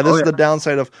this is the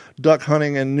downside of duck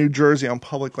hunting in New Jersey on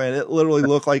public land. It literally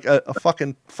looked like a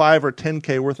fucking 5 or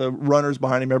 10K worth of runners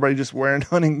behind him. Everybody just wearing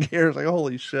hunting gear. It's like,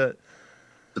 holy shit.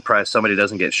 Surprised somebody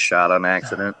doesn't get shot on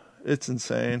accident. It's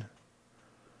insane.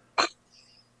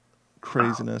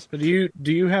 craziness. So do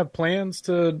you have plans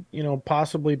to,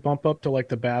 possibly bump up to like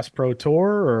the Bass Pro Tour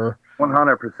or?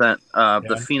 100%.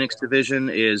 The Phoenix division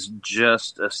is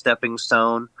just a stepping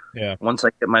stone. Yeah. Once I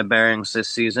get my bearings this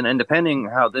season, and depending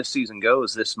how this season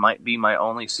goes, this might be my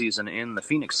only season in the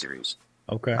Phoenix series.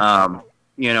 Okay. I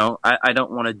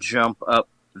don't want to jump up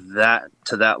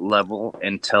to that level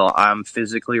until I'm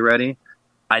physically ready.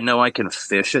 I know I can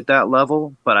fish at that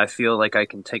level, but I feel like I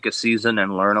can take a season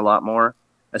and learn a lot more,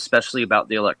 especially about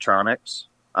the electronics,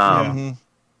 and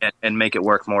make it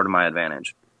work more to my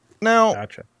advantage. Now,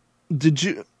 gotcha. Did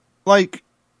you, like,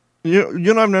 you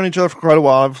and I have known each other for quite a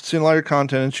while. I've seen a lot of your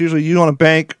content. It's usually you on a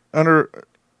bank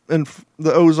in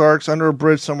the Ozarks under a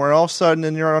bridge somewhere. All of a sudden,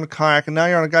 then you're on a kayak, and now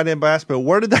you're on a goddamn bass boat.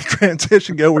 Where did that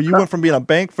transition go where you went from being a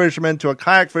bank fisherman to a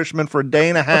kayak fisherman for a day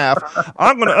and a half?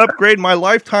 I'm going to upgrade my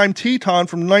lifetime Teton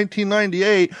from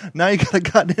 1998. Now you got a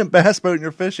goddamn bass boat and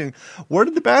you're fishing. Where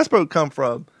did the bass boat come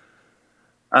from?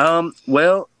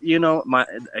 Well,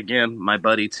 my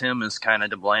buddy Tim is kind of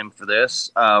to blame for this.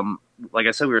 Like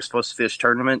I said, we were supposed to fish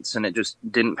tournaments and it just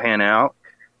didn't pan out.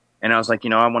 And I was like,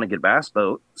 I want to get a bass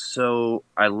boat. So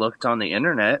I looked on the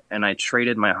internet and I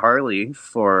traded my Harley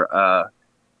for,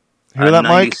 hear that,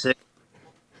 Mike?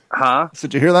 Huh?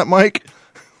 Did you hear that, Mike?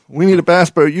 We need a bass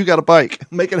boat. You got a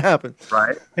bike. Make it happen.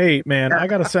 Right. Hey, man, I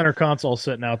got a center console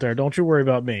sitting out there. Don't you worry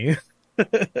about me.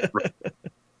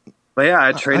 But yeah,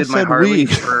 I traded my Harley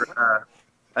for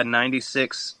a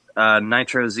 96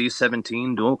 Nitro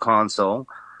Z17 dual console.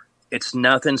 It's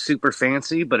nothing super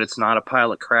fancy, but it's not a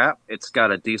pile of crap. It's got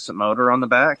a decent motor on the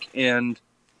back. And,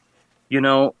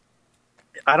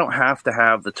 I don't have to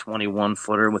have the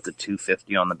 21-footer with the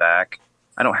 250 on the back.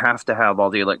 I don't have to have all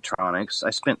the electronics.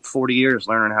 I spent 40 years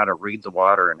learning how to read the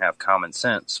water and have common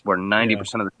sense, where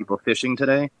 90% of the people fishing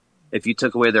today, if you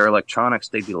took away their electronics,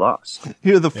 they'd be lost.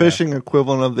 You're the fishing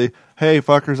equivalent of the, hey,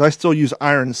 fuckers, I still use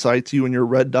iron sights, you and your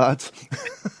red dots.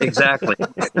 Exactly.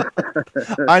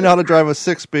 I know how to drive a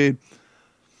 6-speed.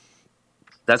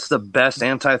 That's the best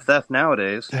anti-theft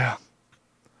nowadays. Yeah.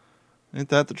 Ain't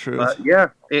that the truth? But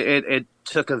yeah, it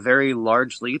took a very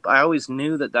large leap. I always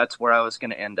knew that that's where I was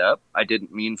going to end up. I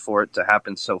didn't mean for it to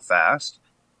happen so fast.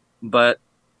 But,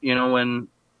 when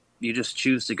you just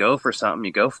choose to go for something,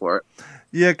 you go for it.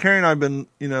 Yeah, Carrie and I have been,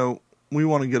 we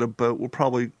want to get a boat. We'll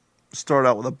probably start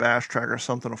out with a bass track or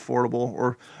something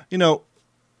affordable,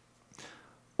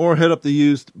 or hit up the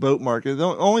used boat market. The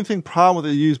only problem with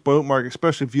the used boat market,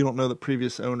 especially if you don't know the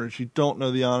previous owners, you don't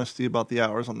know the honesty about the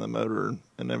hours on the motor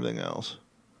and everything else.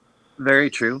 Very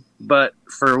true. But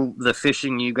for the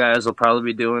fishing you guys will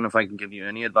probably be doing, if I can give you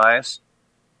any advice,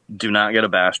 do not get a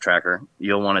bass tracker.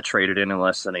 You'll want to trade it in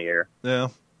less than a year. Yeah.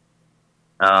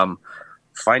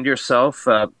 Find yourself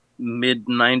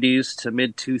mid-90s to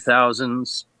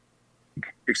mid-2000s,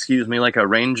 like a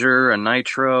Ranger, a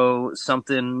Nitro,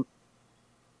 something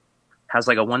has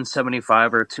like a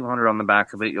 175 or 200 on the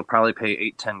back of it. You'll probably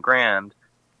pay $8-10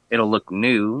 It'll look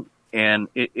new, and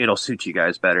it'll suit you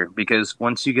guys better, because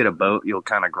once you get a boat, you'll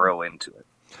kind of grow into it.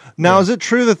 Now, is it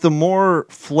true that the more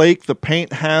flake the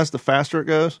paint has, the faster it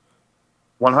goes?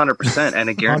 100%, and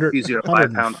it guarantees you a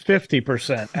 5-pound.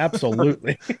 50%,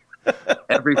 absolutely.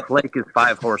 Every flake is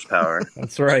 5 horsepower.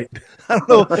 That's right. I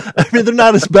don't know. I mean, they're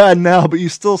not as bad now, but you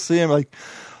still see them like,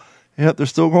 yep, they're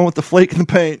still going with the flake and the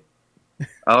paint.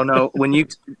 Oh, no. When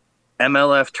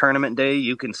MLF tournament day,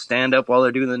 you can stand up while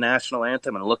they're doing the national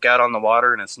anthem and look out on the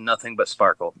water, and it's nothing but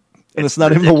sparkle. And it's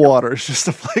not ridiculous. Even the water. It's just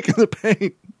a flake in the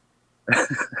paint.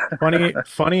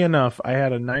 Funny enough, I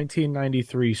had a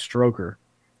 1993 stroker.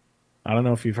 I don't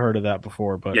know if you've heard of that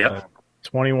before, but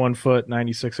 21-foot,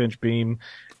 96-inch beam.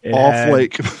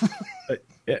 Flake.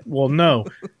 Well, no.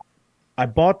 I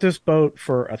bought this boat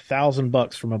for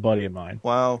 $1,000 from a buddy of mine.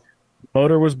 Wow.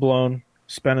 Motor was blown.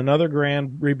 Spent another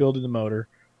 $1,000 rebuilding the motor.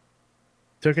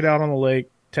 Took it out on the lake,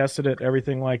 tested it,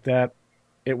 everything like that.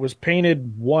 It was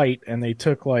painted white, and they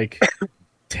took like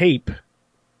tape,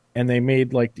 and they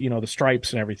made like the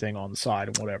stripes and everything on the side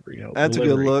and whatever. That's a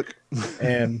good look.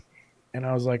 and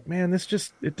I was like, man,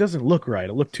 it doesn't look right.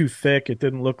 It looked too thick. It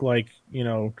didn't look like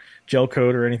gel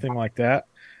coat or anything like that.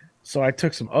 So I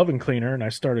took some oven cleaner and I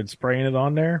started spraying it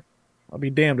on there. I'll be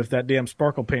damned if that damn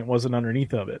sparkle paint wasn't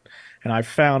underneath of it. And I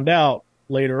found out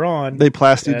later on they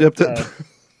plasti dipped it.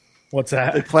 What's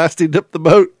that? They plasti dipped the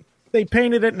boat. They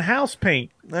painted it in house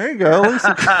paint. There you go.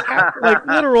 Like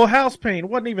literal house paint. It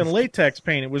wasn't even latex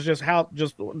paint. It was just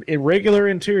irregular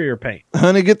interior paint.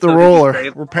 Honey, get the roller.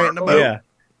 We're painting the boat.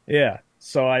 Yeah.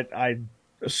 So I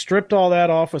stripped all that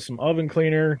off with some oven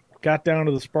cleaner, got down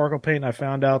to the sparkle paint, and I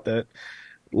found out that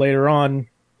later on,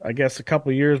 I guess a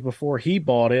couple of years before he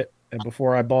bought it and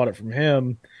before I bought it from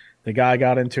him, the guy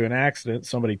got into an accident.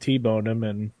 Somebody T-boned him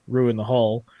and ruined the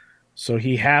hull. So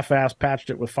he half-ass patched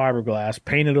it with fiberglass,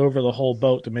 painted over the whole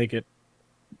boat to make it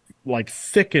like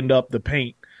thickened up the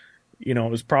paint. You know,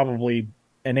 it was probably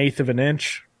 1/8 of an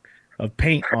inch of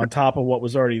paint on top of what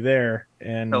was already there.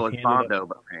 And so it's Bondo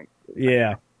paint.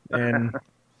 Yeah. And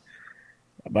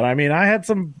but I mean, I had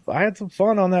some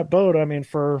fun on that boat. I mean,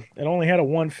 it only had a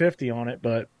 150 on it,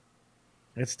 but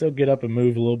it still get up and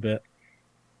move a little bit.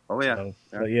 Oh yeah. So,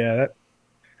 but yeah,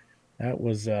 that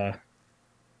was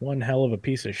one hell of a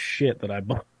piece of shit that I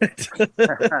bought.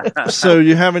 So,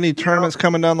 you have any tournaments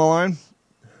coming down the line?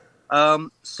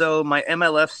 So my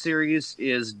MLF series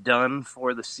is done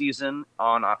for the season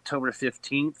on October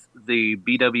 15th. The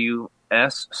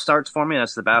BWS starts for me.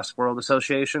 That's the Bass World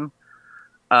Association.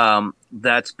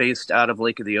 That's based out of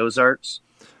Lake of the Ozarks.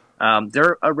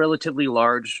 They're a relatively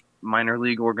large minor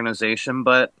league organization,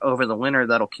 but over the winter,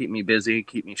 that'll keep me busy,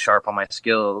 keep me sharp on my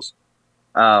skills.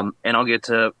 And I'll get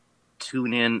to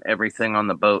tune in everything on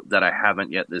the boat that I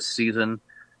haven't yet this season.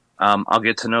 I'll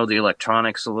get to know the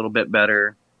electronics a little bit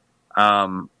better.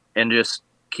 And just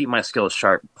keep my skills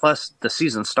sharp. Plus, the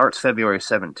season starts February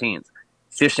 17th.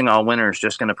 Fishing all winter is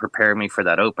just going to prepare me for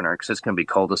that opener because it's going to be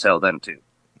cold as hell then, too.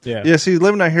 Yeah, see,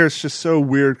 living out here is just so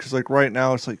weird because, like, right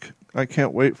now, it's like I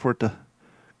can't wait for it to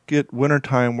get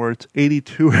wintertime where it's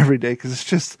 82 every day because it's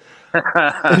just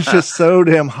so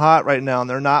damn hot right now. And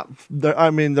they're not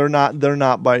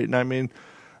biting. I mean,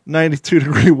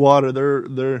 92-degree water,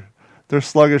 they're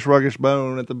sluggish, ruggish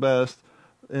bone at the best.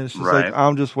 And it's just like,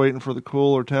 I'm just waiting for the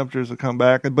cooler temperatures to come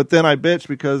back. But then I bitch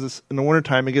because it's, in the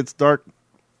wintertime it gets dark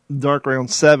around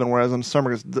 7, whereas in the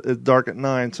summer it's dark at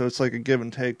 9. So it's like a give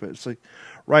and take. But it's like,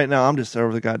 right now I'm just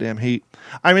over the goddamn heat.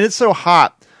 I mean, it's so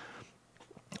hot.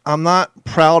 I'm not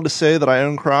proud to say that I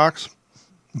own Crocs.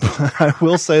 But I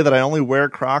will say that I only wear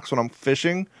Crocs when I'm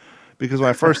fishing. Because when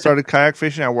I first started kayak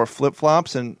fishing, I wore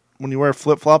flip-flops. And when you wear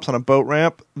flip-flops on a boat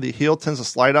ramp, the heel tends to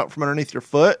slide out from underneath your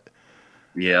foot.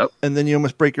 Yep. And then you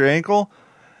almost break your ankle.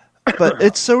 But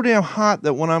it's so damn hot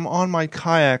that when I'm on my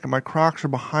kayak and my Crocs are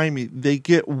behind me, they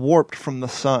get warped from the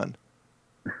sun.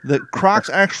 The Crocs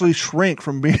actually shrink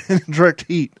from being in direct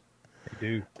heat. They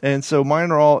do. And so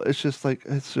mine are all, it's just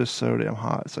so damn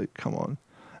hot. It's like, come on.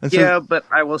 And yeah, but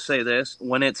I will say this.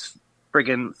 When it's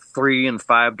friggin' 3 and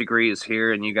 5 degrees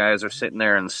here and you guys are sitting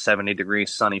there in 70-degree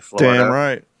sunny Florida. Damn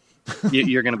right.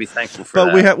 You're going to be thankful for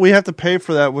that. But we have to pay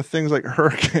for that with things like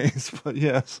hurricanes. But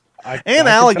yes, and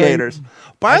alligators.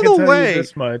 By the way,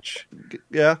 this much.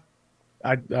 Yeah,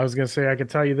 I was going to say I could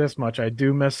tell you this much. I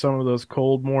do miss some of those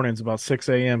cold mornings about 6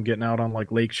 a.m. getting out on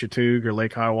like Lake Chattooga or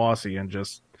Lake Hiawassee and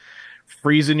just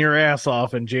freezing your ass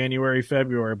off in January,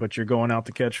 February, but you're going out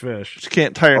to catch fish. You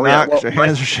can't tie your knot because your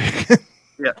hands are shaking.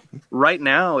 Yeah, right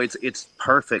now it's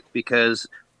perfect because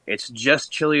it's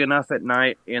just chilly enough at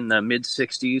night in the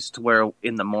mid-60s to where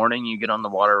in the morning you get on the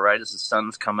water right as the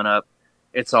sun's coming up.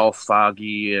 It's all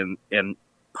foggy and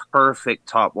perfect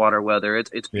top water weather.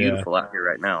 It's beautiful out here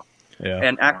right now. Yeah.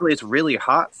 And actually it's really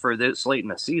hot for this late in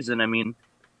the season. I mean,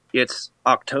 it's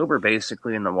October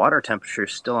basically and the water temperature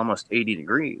is still almost 80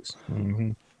 degrees.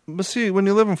 Mm-hmm. But see, when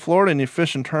you live in Florida and you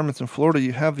fish in tournaments in Florida,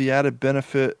 you have the added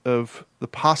benefit of the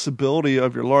possibility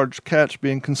of your large catch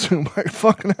being consumed by a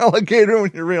fucking alligator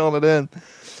when you're reeling it in.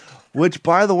 Which,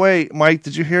 by the way, Mike,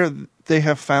 did you hear they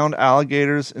have found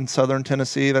alligators in southern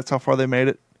Tennessee? That's how far they made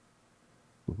it?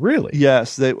 Really?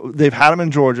 Yes. They've had them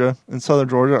in Georgia, in southern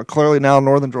Georgia, clearly now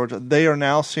northern Georgia. They are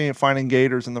now finding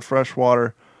gators in the fresh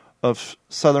water of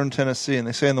southern Tennessee. And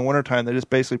they say in the wintertime they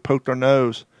just basically poke their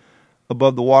nose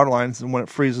above the water lines, and when it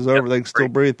freezes over, they can still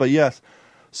breathe. But yes,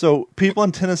 so people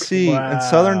in Tennessee and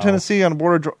southern Tennessee on the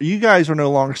border, you guys are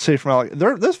no longer safe from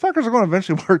alligators. Those fuckers are going to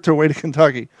eventually work their way to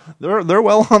Kentucky. They're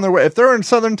well on their way. If they're in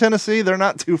southern Tennessee, they're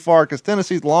not too far because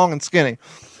Tennessee's long and skinny.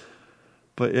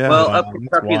 But yeah, well, up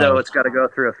Kentucky though, it's got to go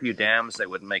through a few dams. They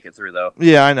wouldn't make it through though.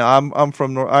 Yeah, I know. I'm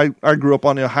from North. I grew up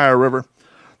on the Ohio River.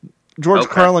 George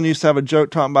Carlin used to have a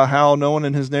joke talking about how no one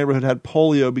in his neighborhood had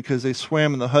polio because they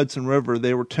swam in the Hudson River.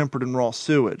 They were tempered in raw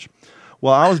sewage.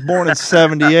 Well, I was born in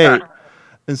 78,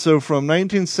 and so from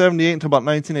 1978 until about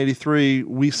 1983,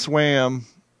 we swam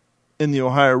in the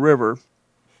Ohio River.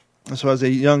 And so as a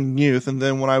young youth, and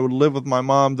then when I would live with my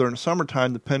mom during the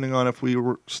summertime, depending on if we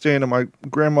were staying in my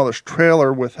grandmother's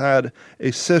trailer with had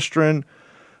a cistern,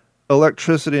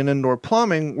 electricity and indoor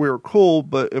plumbing, we were cool.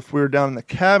 But if we were down in the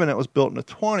cabin that was built in the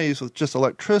 20s with just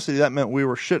electricity, that meant we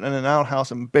were shitting in an outhouse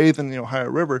and bathing in the Ohio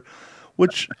River,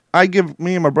 which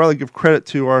me and my brother give credit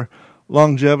to our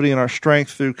longevity and our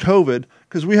strength through COVID,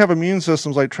 because we have immune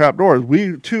systems like trapdoors.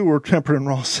 We too were tempered in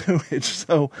raw sewage,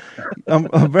 so I'm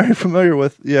very familiar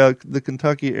with the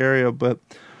Kentucky area. But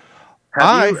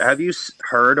Have you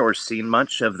heard or seen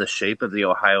much of the shape of the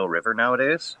Ohio River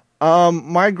nowadays?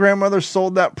 My grandmother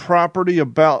sold that property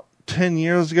about 10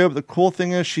 years ago, but the cool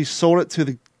thing is she sold it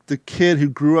to the kid who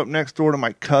grew up next door to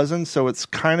my cousin, so it's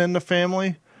kind of in the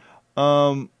family.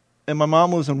 And my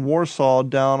mom lives in Warsaw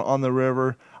down on the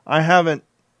river. I haven't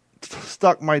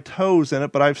stuck my toes in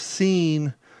it, but I've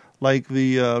seen like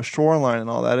the shoreline and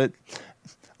all that.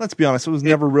 Let's be honest, it was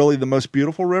never really the most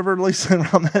beautiful river, at least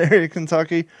around that area of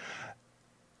Kentucky.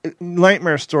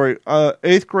 Nightmare story.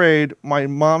 8th grade, my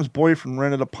mom's boyfriend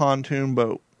rented a pontoon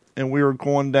boat, and we were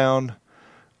going down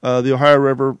the Ohio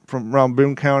River from around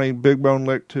Boone County, Big Bone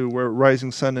Lick to where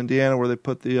Rising Sun, Indiana, where they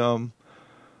put the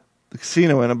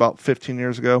casino in about 15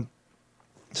 years ago.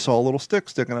 Saw a little stick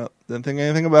sticking up. Didn't think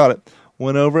anything about it.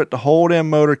 Went over it. The whole damn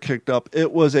motor kicked up.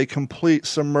 It was a complete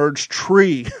submerged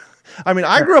tree. I mean,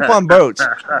 I grew up on boats.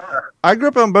 I grew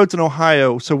up on boats in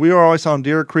Ohio, so we were always on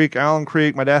Deer Creek, Allen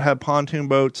Creek. My dad had pontoon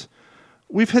boats.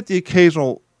 We've hit the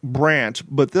occasional branch,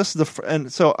 but this is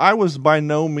and so I was by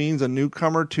no means a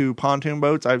newcomer to pontoon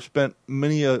boats. I've spent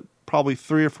probably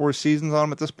 3 or 4 seasons on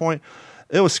them at this point.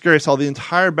 It was scary. I saw the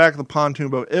entire back of the pontoon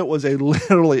boat. It was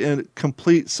literally a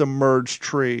complete submerged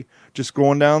tree, just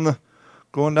going down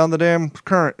the damn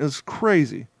current. It was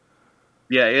crazy.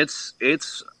 Yeah, it's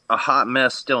a hot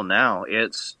mess still now.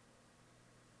 It's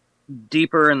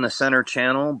deeper in the center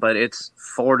channel, but it's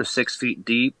 4 to 6 feet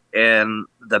deep, and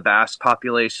the bass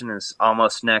population is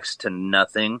almost next to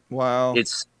nothing. Wow.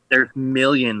 There's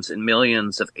millions and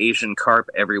millions of Asian carp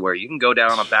everywhere. You can go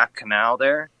down a back canal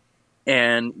there,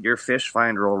 and your fish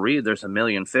finder will read there's a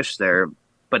million fish there,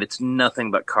 but it's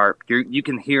nothing but carp. You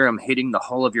can hear them hitting the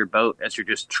hull of your boat as you're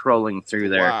just trolling through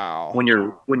there. Wow. When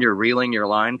you're reeling your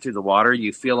line through the water,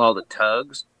 you feel all the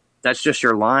tugs. That's just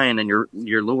your line and your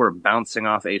lure bouncing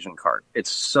off Asian carp.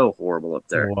 It's so horrible up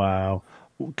there. Wow.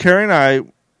 Carrie and I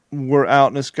were out,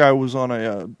 and this guy was on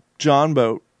a John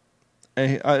boat.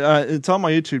 And it's on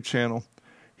my YouTube channel.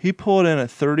 He pulled in a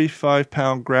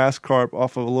 35-pound grass carp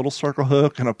off of a little circle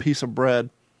hook and a piece of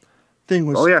bread. Thing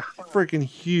was freaking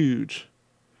huge.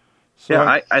 So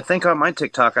yeah, I think on my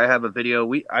TikTok I have a video.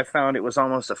 I found it was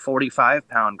almost a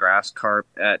 45-pound grass carp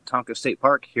at Tonka State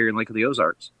Park here in Lake of the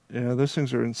Ozarks. Yeah, those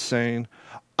things are insane.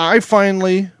 It's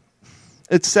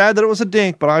sad that it was a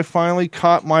dink, but I finally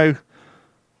caught my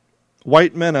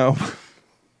white minnow.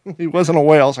 He wasn't a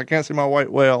whale, so I can't see my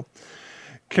white whale.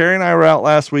 Carrie and I were out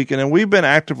last weekend, and we've been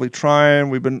actively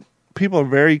trying. People are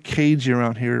very cagey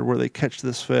around here where they catch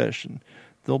this fish, and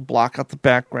they'll block out the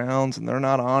backgrounds, and they're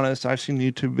not honest. I've seen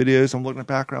YouTube videos. I'm looking at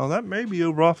the background. That may be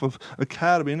over off of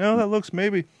Academy. No, that looks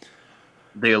maybe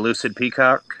the elusive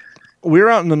peacock. We're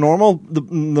out in the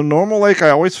normal lake I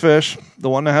always fish, the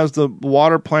one that has the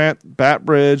water plant, Bat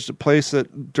Bridge, the place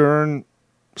that during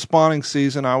spawning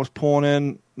season I was pulling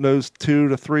in those 2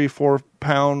 to 3, 4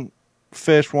 pound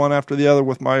fish one after the other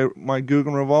with my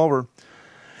Guggen revolver.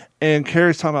 And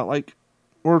Carrie's talking about, like,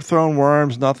 we're throwing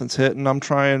worms, nothing's hitting. I'm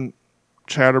trying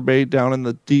chatterbait down in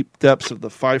the deep depths of the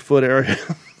 5-foot area.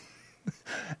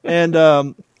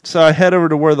 And so I head over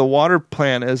to where the water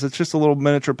plant is. It's just a little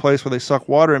miniature place where they suck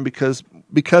water in because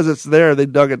it's there, they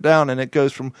dug it down, and it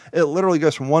literally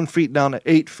goes from 1 foot down to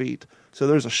 8 feet. So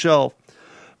there's a shelf.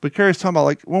 But Carrie's talking about,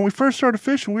 like, when we first started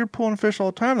fishing, we were pulling fish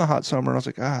all the time in the hot summer. And I was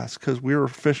like, it's because we were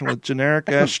fishing with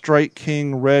generic-ass Strike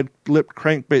King red-lipped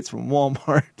crankbaits from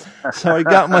Walmart. So I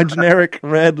got my generic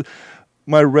red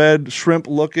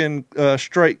shrimp-looking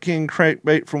Strike King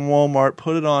crankbait from Walmart,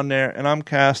 put it on there, and I'm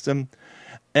casting.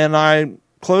 And I'm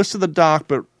close to the dock,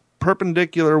 but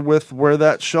perpendicular with where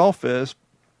that shelf is.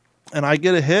 And I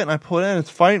get a hit, and I put in.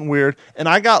 It's fighting weird. And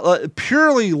I got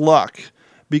purely luck.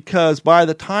 Because by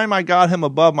the time I got him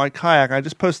above my kayak, I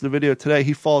just posted a video today,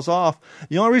 he falls off.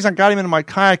 The only reason I got him into my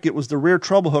kayak, it was the rear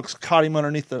treble hooks caught him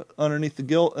underneath the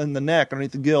gill, in the neck,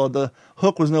 underneath the gill. The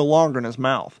hook was no longer in his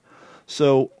mouth.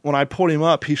 So when I pulled him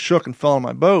up, he shook and fell in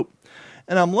my boat.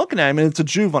 And I'm looking at him, and it's a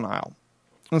juvenile.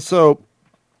 And so,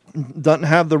 doesn't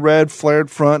have the red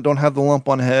flared front, don't have the lump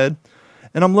on head.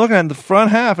 And I'm looking at the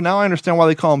front half, and now I understand why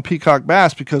they call them peacock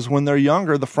bass, because when they're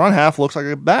younger, the front half looks like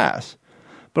a bass.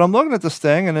 But I'm looking at this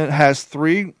thing, and it has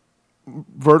 3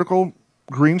 vertical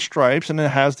green stripes, and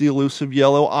it has the elusive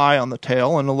yellow eye on the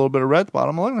tail and a little bit of red spot.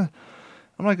 I'm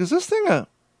like, is this thing a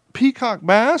peacock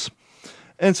bass?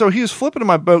 And so he was flipping in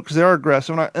my boat because they are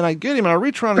aggressive, and I get him, and I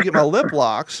reach around to get my lip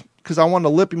locks because I wanted to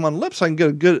lip him on the lip so I can get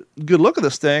a good look at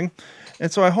this thing.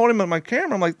 And so I hold him at my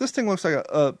camera. I'm like, this thing looks like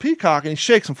a peacock, and he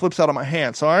shakes and flips out of my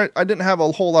hand. So I didn't have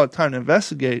a whole lot of time to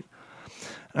investigate.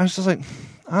 And I was just like,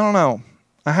 I don't know.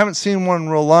 I haven't seen one in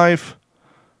real life.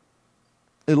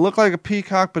 It looked like a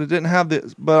peacock, but it didn't have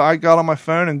the. But I got on my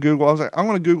phone and Google. I was like, I'm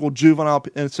going to Google juvenile,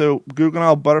 and so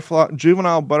juvenile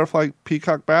butterfly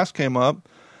peacock bass came up,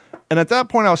 and at that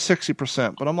point I was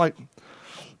 60%. But I'm like,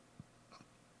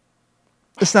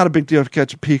 it's not a big deal to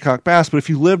catch a peacock bass, but if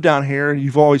you live down here and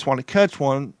you've always wanted to catch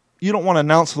one, you don't want to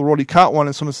announce to the world you caught one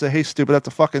and someone say, "Hey, stupid, that's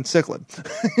a fucking cichlid."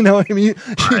 You know what I mean?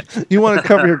 You want to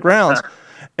cover your grounds.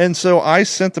 And so I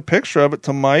sent a picture of it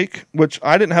to Mike, which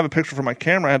I didn't have a picture for my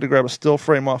camera. I had to grab a still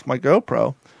frame off my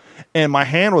GoPro. And my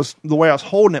hand was, the way I was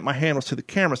holding it, my hand was to the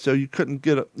camera, so you couldn't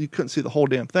see the whole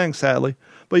damn thing, sadly.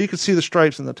 But you could see the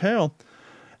stripes in the tail.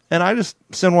 And I just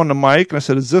sent one to Mike, and I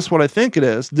said, "Is this what I think it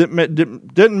is?"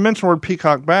 Didn't mention the word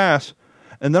peacock bass.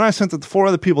 And then I sent it to 4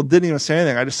 other people, didn't even say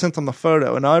anything. I just sent them the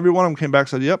photo. And now every one of them came back and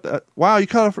said, "Yep, wow, you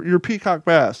caught your peacock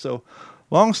bass." So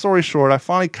long story short, I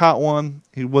finally caught one.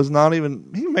 He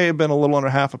may have been a little under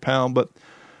half a pound, but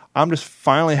I'm just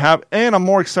finally happy. And I'm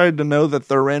more excited to know that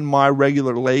they're in my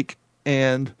regular lake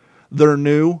and they're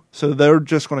new. So they're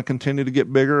just going to continue to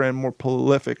get bigger and more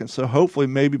prolific. And so hopefully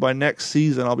maybe by next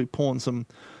season, I'll be pulling some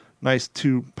nice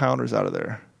 2-pounders out of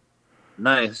there.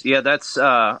 Nice. Yeah, that's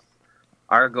our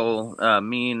goal.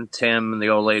 Me and Tim and the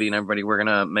old lady and everybody, we're going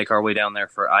to make our way down there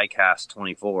for ICAST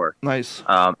 24. Nice.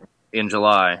 In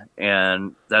July.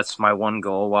 And that's my one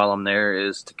goal while I'm there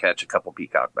is to catch a couple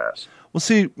peacock bass. Well,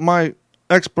 see, my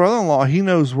ex-brother-in-law, he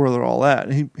knows where they're all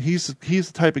at. He's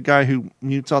the type of guy who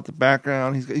mutes out the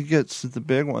background. He gets the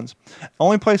big ones.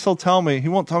 Only place he won't tell me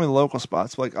the local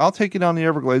spots. Like, I'll take you down the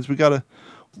Everglades. We got to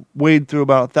wade through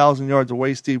about 1,000 yards of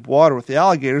waist-deep water with the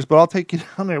alligators, but I'll take you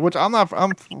down there, which I'm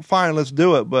fine, let's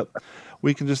do it, but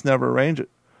we can just never arrange it.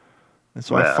 And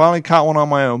so I finally caught one on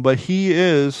my own, but he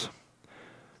is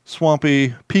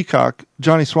Swampy Peacock,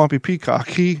 Johnny Swampy Peacock.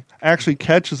 He actually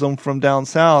catches them from down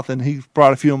south, and he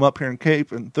brought a few of them up here in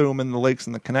Cape and threw them in the lakes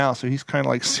and the canal, so he's kind of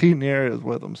like seeding the areas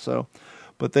with them. So,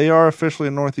 but they are officially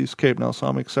in Northeast Cape now, so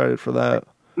I'm excited for that.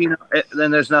 You know,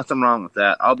 then there's nothing wrong with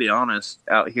that. I'll be honest,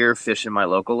 out here fishing my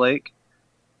local lake,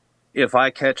 if I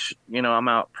catch, I'm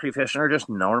out pre-fishing or just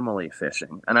normally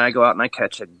fishing, and I go out and I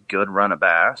catch a good run of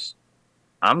bass,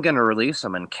 I'm going to release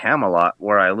them in Camelot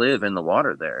where I live in the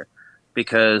water there.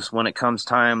 Because when it comes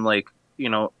time, like,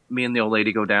 me and the old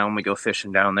lady go down, we go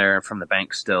fishing down there from the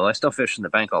bank still. I still fish in the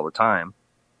bank all the time.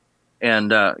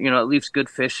 And, it leaves good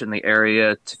fish in the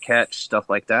area to catch, stuff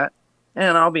like that.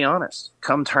 And I'll be honest,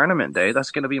 come tournament day,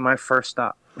 that's going to be my first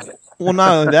stop. Well,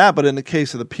 not only that, but in the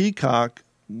case of the peacock,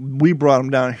 we brought them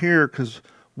down here because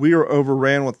we were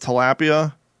overran with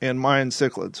tilapia and Mayan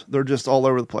cichlids. They're just all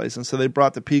over the place. And so they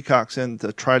brought the peacocks in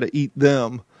to try to eat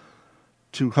them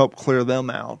to help clear them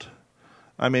out.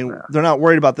 I mean, they're not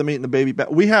worried about them eating the baby bass.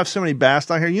 We have so many bass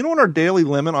down here. You know what our daily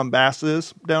limit on bass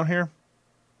is down here?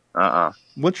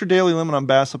 What's your daily limit on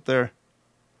bass up there?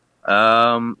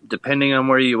 Depending on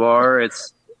where you are,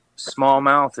 it's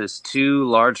smallmouth is 2,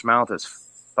 largemouth is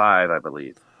 5, I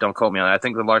believe. Don't quote me on that. I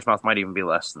think the largemouth might even be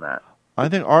less than that. I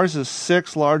think ours is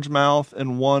 6 largemouth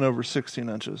and 1 over 16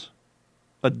 inches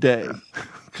a day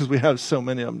because we have so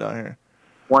many of them down here.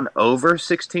 1 over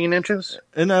 16 inches?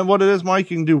 And then what it is,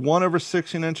 Mike, you can do 1 over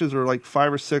 16 inches or like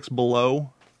 5 or 6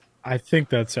 below. I think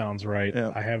that sounds right.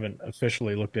 Yeah. I haven't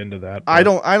officially looked into that. I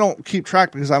don't keep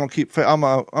track because I don't keep. I'm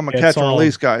a catch and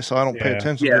release guy, so I don't pay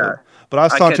attention to it. But I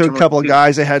was talking to a couple of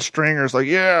guys. They had stringers. Like,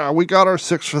 yeah, we got our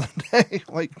 6 for the day.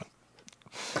 Like,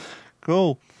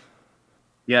 cool.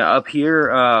 Yeah, up here,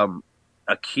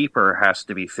 a keeper has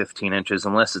to be 15 inches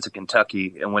unless it's a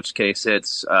Kentucky, in which case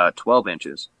it's 12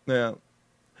 inches. Yeah,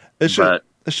 it's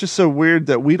just so weird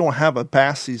that we don't have a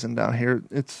bass season down here.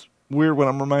 It's weird when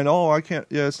I'm reminded, I can't,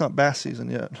 it's not bass season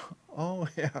yet. Oh,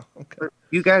 yeah, okay.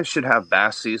 You guys should have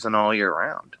bass season all year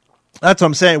round. That's what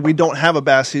I'm saying. We don't have a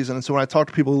bass season. And so when I talk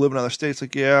to people who live in other states,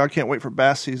 like, I can't wait for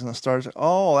bass season to start. Like,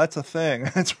 that's a thing.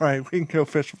 That's right. We can go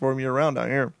fishing for them year round down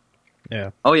here.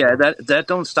 Yeah. Oh, yeah, that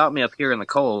don't stop me up here in the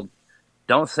cold.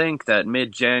 Don't think that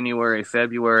mid-January,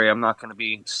 February, I'm not going to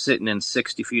be sitting in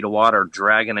 60 feet of water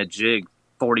dragging a jig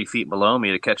 40 feet below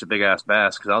me to catch a big-ass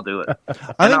bass, because I'll do it.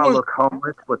 I'll look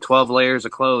homeless with 12 layers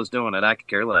of clothes doing it. I could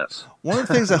care less. One of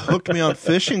the things that hooked me on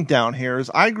fishing down here is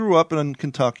I grew up in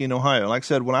Kentucky and Ohio. Like I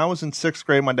said, when I was in 6th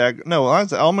grade, when I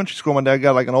was in elementary school, my dad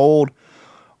got like an old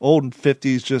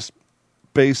 50s, just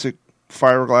basic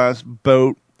fiberglass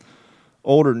boat,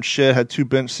 older than shit, had 2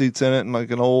 bench seats in it and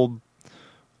like an old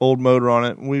motor on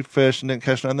it. And we fished and didn't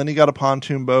catch none. And then he got a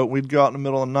pontoon boat. We'd go out in the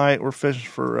middle of the night. We're fishing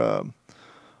for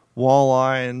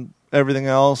walleye and everything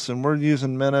else, and we're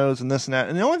using minnows and this and that.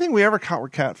 And the only thing we ever caught were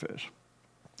catfish.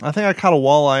 I think I caught a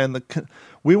walleye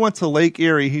we went to Lake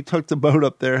Erie. He took the boat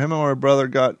up there. Him and my brother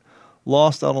got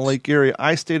lost out on Lake Erie.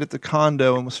 I stayed at the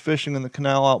condo and was fishing in the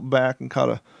canal out back and caught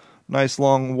a nice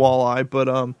long walleye.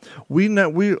 But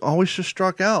we always just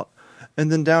struck out.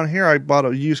 And then down here, I bought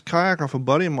a used kayak off a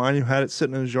buddy of mine who had it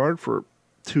sitting in his yard for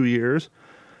 2 years.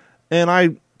 And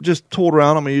I just tooled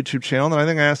around on my YouTube channel. And I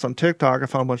think I asked on TikTok, I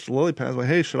found a bunch of lily pads. Like,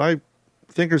 hey, should I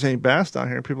think there's any bass down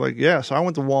here? And people were like, yeah. So I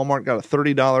went to Walmart, got a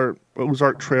 $30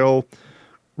 Ozark Trail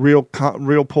reel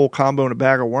pole combo and a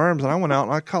bag of worms. And I went out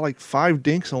and I caught like 5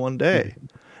 dinks in one day.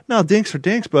 Now, dinks are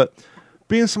dinks, but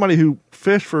being somebody who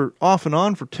fished for off and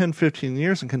on for 10, 15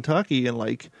 years in Kentucky and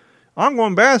like, I'm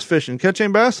going bass fishing. Catch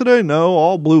any bass today? No,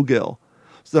 all bluegill.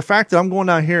 So the fact that I'm going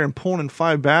down here and pulling in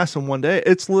 5 bass in one day,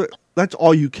 that's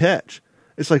all you catch.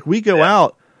 It's like we go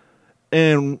out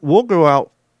and we'll go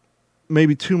out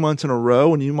maybe 2 months in a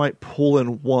row and you might pull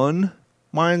in 1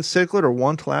 Mayan cichlid or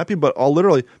 1 tilapia, but I'll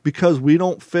literally, because we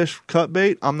don't fish cut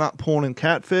bait, I'm not pulling in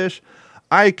catfish.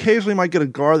 I occasionally might get a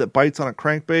gar that bites on a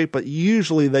crankbait, but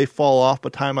usually they fall off by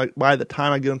the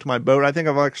time I get them to my boat. I think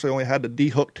I've actually only had to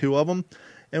dehook 2 of them,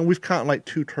 and we've caught like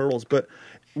 2 turtles. But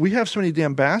we have so many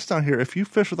damn bass down here. If you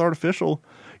fish with artificial,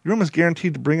 you're almost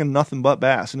guaranteed to bring in nothing but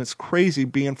bass. And it's crazy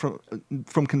being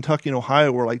from Kentucky and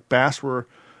Ohio where like bass were,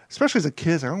 especially as a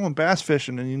kid, like, I'm going bass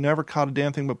fishing, and you never caught a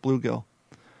damn thing but bluegill.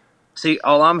 See,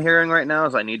 all I'm hearing right now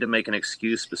is I need to make an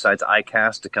excuse besides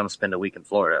ICAST to come spend a week in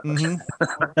Florida.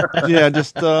 Mm-hmm. Yeah,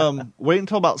 just wait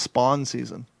until about spawn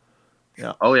season.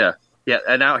 Yeah. Oh, yeah. Yeah,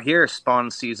 and out here, spawn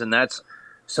season, that's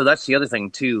the other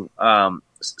thing, too.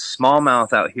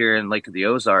 Smallmouth out here in Lake of the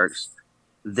Ozarks,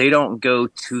 they don't go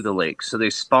to the lake. So they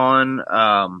spawn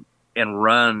and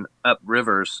run up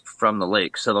rivers from the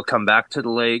lake. So they'll come back to the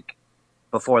lake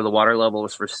before the water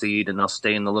levels recede, and they'll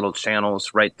stay in the little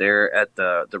channels right there at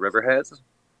the riverheads.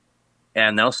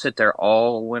 And they'll sit there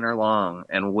all winter long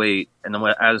and wait. And then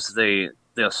as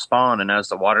they'll spawn and as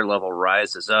the water level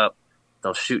rises up,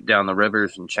 they'll shoot down the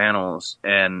rivers and channels.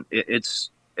 And it's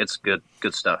good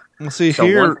stuff. Well, see, so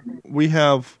here we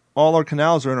have all our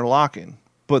canals are interlocking,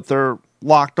 but they're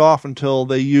locked off until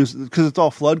they use, because it's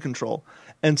all flood control.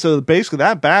 And so basically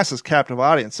that bass is captive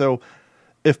audience. So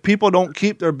if people don't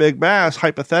keep their big bass,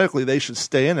 hypothetically, they should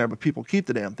stay in there, but people keep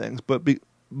the damn things.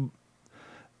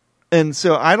 And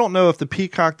so I don't know if the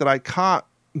peacock that I caught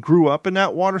grew up in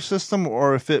that water system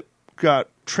or if it got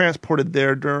transported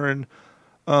there during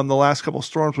the last couple of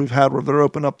storms we've had where they're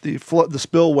opening up the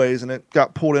spillways and it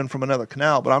got pulled in from another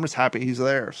canal. But I'm just happy he's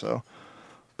there. So,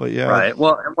 but yeah. Right.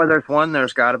 Well, where there's one,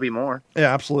 there's got to be more.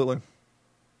 Yeah, absolutely.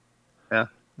 Yeah.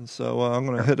 And so I'm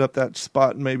going to hit up that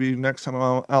spot maybe next time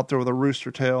I'm out there with a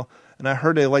rooster tail. And I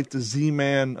heard they like the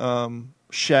Z-Man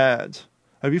shads.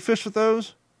 Have you fished with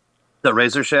those? The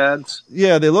razor shads?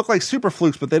 Yeah, they look like super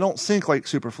flukes, but they don't sink like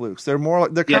super flukes. They're more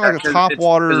like, they're kind of like a top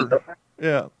water.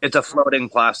 Yeah. It's a floating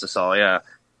plastisol, yeah.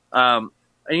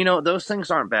 And those things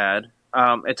aren't bad.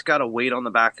 It's got a weight on the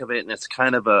back of it, and it's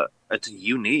kind of it's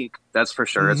unique. That's for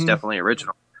sure. Mm-hmm. It's definitely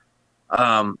original.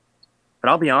 But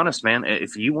I'll be honest, man,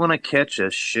 if you want to catch a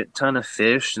shit ton of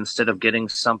fish instead of getting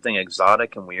something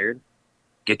exotic and weird,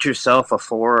 get yourself a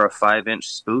 4 or 5 inch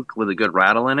spook with a good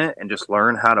rattle in it and just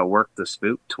learn how to work the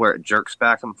spook to where it jerks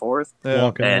back and forth. Yeah.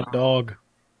 Walking that dog.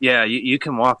 Yeah, you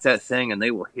can walk that thing and they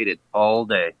will hit it all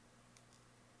day.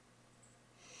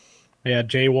 Yeah,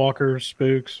 jaywalkers,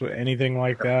 spooks, anything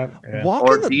like that. Yeah.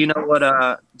 Or do you know what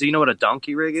a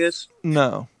donkey rig is?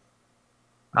 No.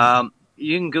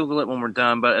 You can Google it when we're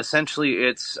done, but essentially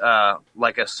it's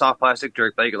like a soft plastic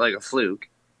jerk bait, like a fluke.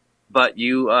 But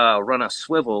you run a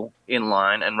swivel in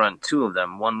line and run 2 of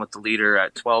them, one with the leader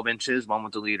at 12 inches, one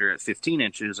with the leader at 15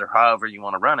 inches, or however you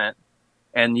want to run it.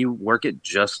 And you work it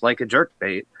just like a jerk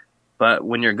bait. But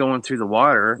when you're going through the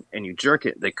water and you jerk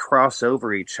it, they cross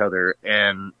over each other,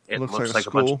 and it looks like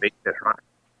a bunch of bait fish running.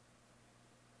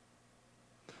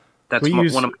 That's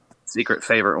one of my secret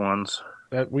favorite ones.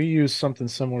 That we use something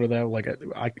similar to that, like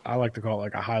I like to call it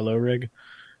like a high-low rig,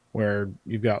 where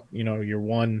you've got your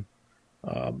one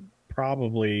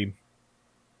probably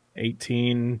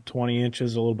 18, 20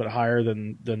 inches, a little bit higher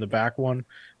than the back one.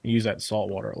 You use that in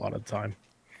saltwater a lot of the time.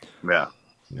 Yeah.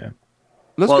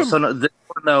 This one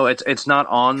though, it's not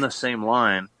on the same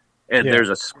line. There's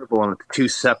a swivel on 2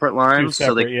 separate lines,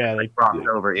 so they cross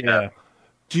over. Yeah.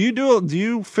 Do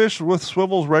you fish with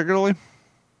swivels regularly?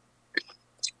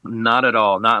 Not at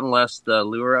all. Not unless the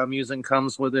lure I'm using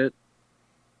comes with it,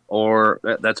 or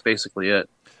that's basically it.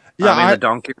 Yeah, the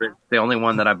donkey is the only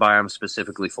one that I buy them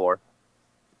specifically for.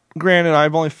 Granted,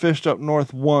 I've only fished up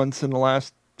north once in the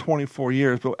last 24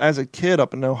 years, but as a kid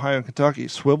up in Ohio and Kentucky,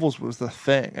 swivels was the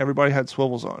thing. Everybody had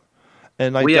swivels on.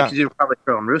 And because you probably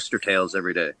throw them rooster tails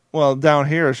every day. Well, down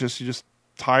here, it's just you just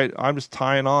I'm just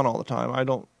tying on all the time. I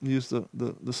don't use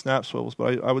the snap swivels,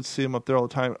 but I would see them up there all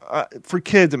the time. For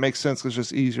kids, it makes sense because it's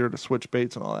just easier to switch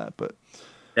baits and all that. But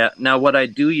yeah, now what I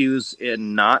do use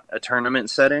in not a tournament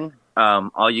setting,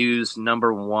 I'll use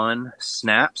number 1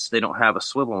 snaps. They don't have a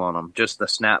swivel on them, just the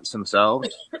snaps themselves.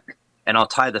 And I'll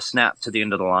tie the snap to the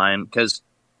end of the line because,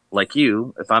 like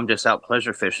you, if I'm just out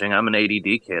pleasure fishing, I'm an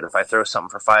ADD kid. If I throw something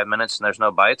for 5 minutes and there's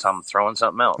no bites, I'm throwing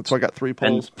something else. That's why I got 3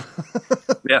 poles.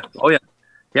 Yeah. Oh, yeah.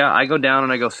 Yeah, I go down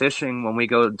and I go fishing when we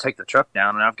go and take the truck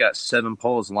down, and I've got 7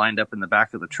 poles lined up in the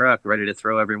back of the truck ready to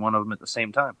throw every one of them at the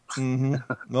same time.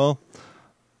 Mm-hmm. Well,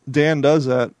 Dan does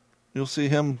that. You'll see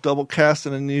him double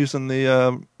casting and using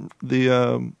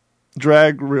the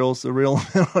drag reels, the reel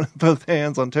on both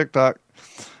hands on TikTok.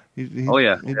 He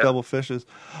double fishes.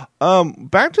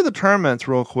 Back to the tournaments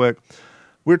real quick.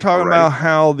 We're talking about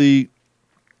how the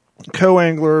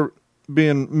co-angler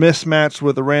being mismatched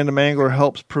with a random angler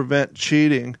helps prevent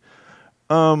cheating.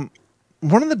 One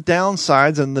of the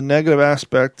downsides and the negative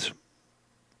aspect,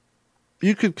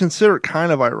 you could consider it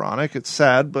kind of ironic. It's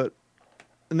sad,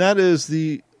 and that is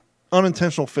the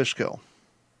unintentional fish kill.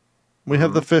 We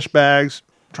have the fish bags,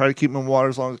 try to keep them in water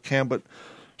as long as we can, but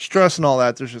stress and all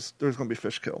that, there's going to be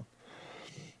fish kill.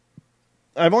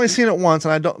 I've only seen it once,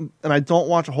 and I don't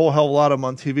watch a whole hell of a lot of them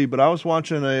on TV. But I was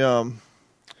watching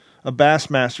a Bass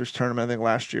Masters tournament, I think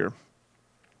last year,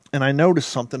 and I noticed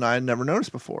something I had never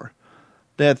noticed before.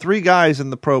 They had 3 guys in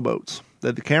the pro boats. They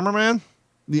had the cameraman,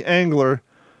 the angler,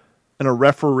 and a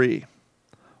referee.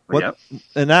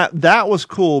 And that was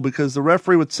cool because the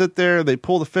referee would sit there, they'd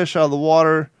pull the fish out of the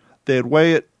water, they'd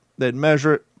weigh it, they'd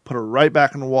measure it, put it right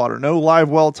back in the water. No live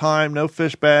well time, no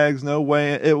fish bags, no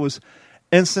weigh. It was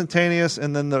instantaneous,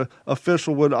 and then the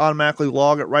official would automatically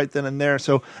log it right then and there.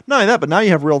 So not only that, but now you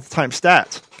have real-time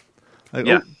stats.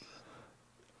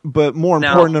 But more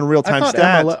important than real-time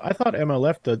stats. I thought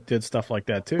MLF did stuff like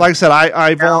that too. Like I said,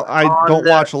 I don't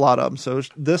watch a lot of them. So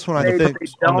this one I think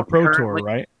on the Pro Tour,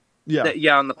 right?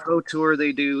 Yeah, on the Pro Tour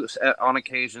they do on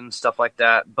occasion stuff like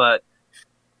that. But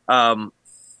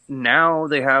now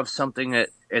they have something that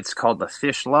it's called the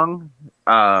fish lung.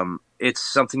 It's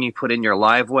something you put in your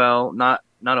live well, not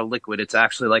a liquid. It's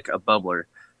actually like a bubbler.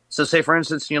 So say, for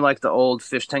instance, you like the old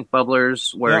fish tank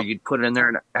bubblers where you'd put it in there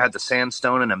and it had the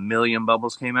sandstone and 1 million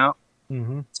bubbles came out.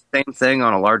 Mm-hmm. Same thing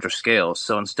on a larger scale.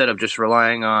 So instead of just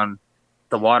relying on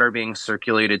the water being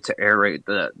circulated to aerate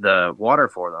the water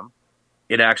for them,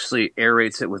 it actually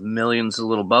aerates it with millions of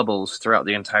little bubbles throughout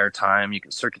the entire time. You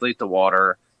can circulate the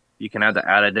water. You can add the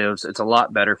additives. It's a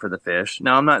lot better for the fish.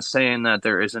 Now, I'm not saying that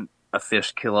there isn't a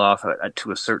fish kill-off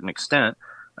to a certain extent.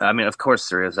 I mean, of course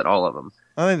there is at all of them.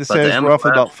 I think they say it's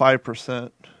roughly about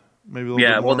 5%, maybe a little bit more.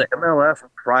 Yeah, well, the MLF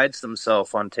prides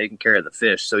themselves on taking care of the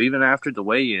fish. So even after the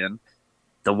weigh-in,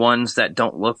 the ones that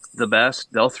don't look the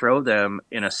best, they'll throw them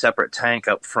in a separate tank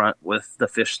up front with the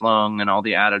fish lung and all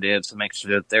the additives to make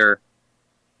sure that they're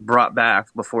brought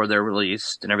back before they're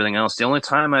released and everything else. The only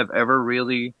time I've ever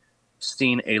really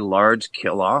seen a large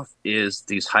kill-off is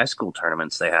these high school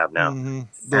tournaments they have now.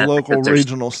 Mm-hmm. The local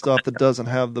regional stuff that doesn't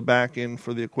have the back end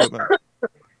for the equipment.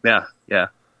 Yeah.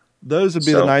 Those would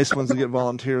be the nice ones to get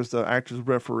volunteers to act as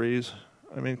referees.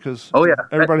 I mean, because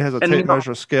everybody has a tape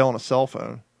measure, scale, and a cell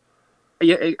phone.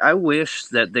 Yeah, I wish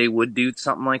that they would do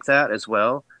something like that as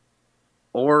well,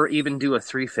 or even do a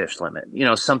 3-fish limit.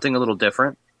 Something a little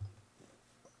different.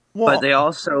 Well, but they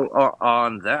also are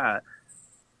on that.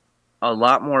 A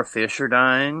lot more fish are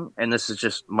dying, and this is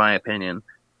just my opinion,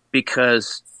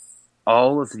 because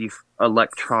all of the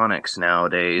electronics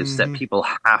nowadays that people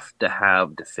have to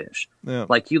have to fish. Yeah.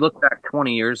 Like you look back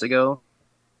 20 years ago,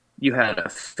 you had a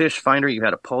fish finder, you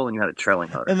had a pole, and you had a trailing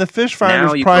hook. And the fish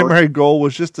finder's primary goal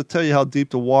was just to tell you how deep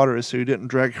the water is so you didn't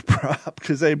drag your prop,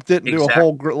 because they didn't do a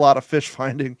whole lot of fish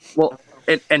finding. Well,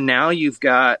 and now you've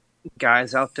got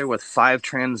guys out there with 5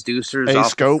 transducers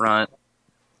off the front.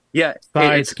 Yeah,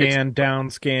 side scan, down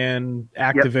scan,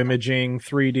 active imaging,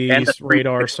 3D,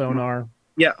 radar, sonar.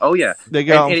 Yeah, oh yeah. They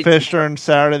go out and fish during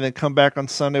Saturday, and then come back on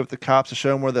Sunday with the cops to show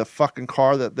them where the fucking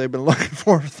car that they've been looking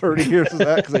for 30 years is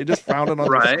at, because they just found it on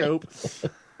the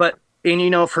scope. But,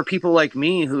 and for people like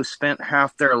me who spent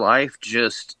half their life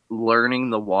just learning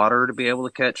the water to be able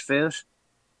to catch fish,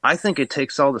 I think it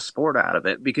takes all the sport out of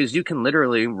it, because you can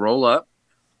literally roll up.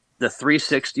 The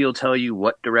 360 will tell you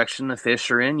what direction the fish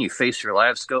are in. You face your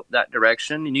live scope that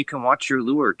direction, and you can watch your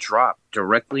lure drop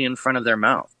directly in front of their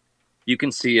mouth. You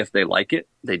can see if they like it,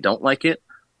 they don't like it,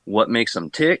 what makes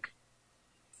them tick,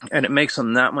 and it makes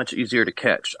them that much easier to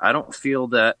catch. I don't feel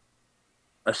that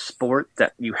a sport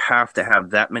that you have to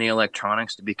have that many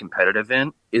electronics to be competitive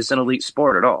in is an elite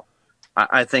sport at all.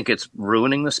 I think it's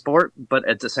ruining the sport, but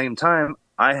at the same time,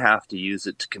 I have to use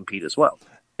it to compete as well.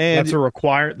 And that's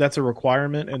a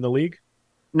requirement in the league?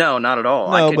 No, not at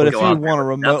all. No, but if you want to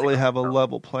remotely have a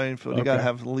level playing field, you got to Okay.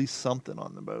 have at least something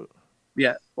on the boat.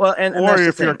 Yeah. Well, and Or that's the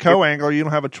if you're a thing. co-angler, you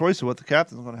don't have a choice of what the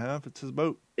captain's going to have. It's his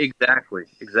boat. Exactly.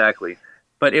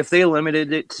 But if they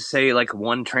limited it to, say, like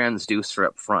one transducer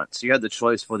up front, so you had the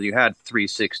choice whether you had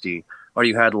 360 or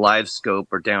you had live scope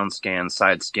or down scan,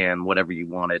 side scan, whatever you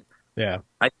wanted, Yeah.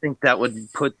 I think that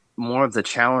would put more of the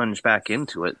challenge back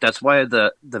into it. That's why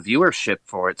the viewership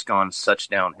for it's gone such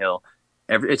downhill.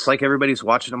 It's like everybody's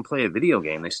watching them play a video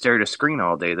game. They stare at a screen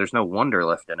all day. There's no wonder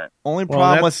left in it. Only Well,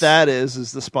 problem with that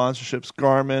is the sponsorships.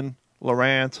 Garmin,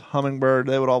 Lowrance, Hummingbird,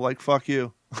 they would all like, fuck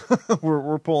you.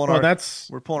 we're pulling Well, our that's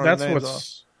names what's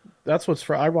off. that's what's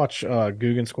for. I watch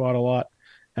Guggen Squad a lot,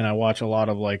 and I watch a lot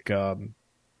of like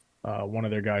one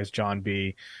of their guys, John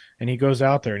B, and he goes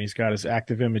out there and he's got his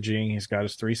active imaging, he's got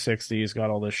his 360, he's got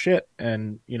all this shit,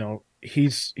 and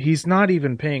he's not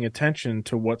even paying attention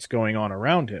to what's going on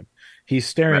around him. He's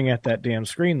staring at that damn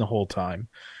screen the whole time,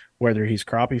 whether he's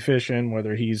crappie fishing,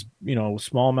 whether he's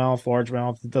smallmouth,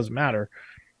 largemouth, it doesn't matter.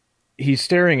 He's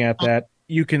staring at that.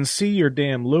 You can see your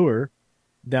damn lure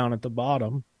down at the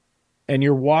bottom, and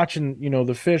you're watching,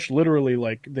 the fish literally,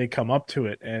 like, they come up to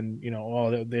it and,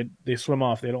 they swim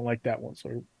off. They don't like that one.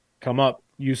 So come up,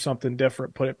 use something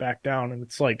different, put it back down. And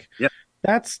it's like, Yep.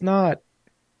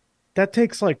 that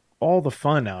takes like all the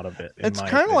fun out of it. It's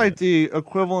kind of like the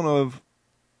equivalent of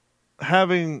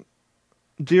having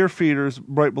deer feeders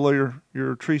right below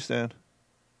your tree stand.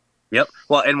 Yep.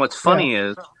 Well, and what's funny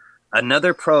is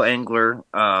another pro angler,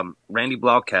 Randy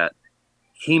Blaukat,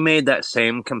 he made that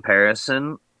same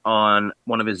comparison on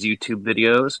one of his YouTube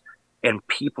videos, and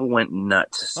people went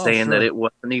nuts saying that it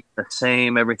wasn't even the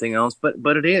same, everything else.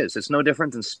 But it is. It's no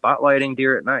different than spotlighting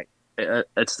deer at night.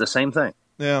 It's the same thing.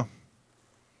 Yeah.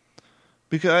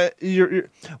 Because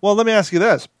well, let me ask you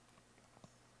this.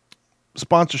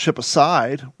 Sponsorship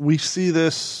aside, we see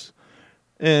this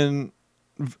in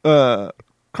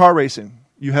car racing.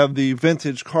 You have the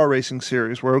vintage car racing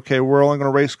series where, we're only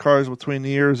going to race cars between the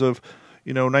years of,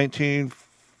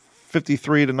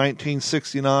 1953 to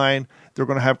 1969. They're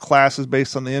going to have classes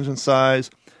based on the engine size.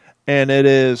 And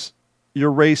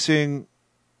you're racing,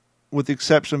 with the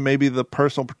exception of maybe the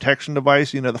personal protection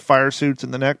device, the fire suits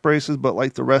and the neck braces, but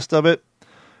like the rest of it,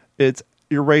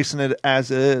 you're racing it as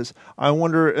it is. I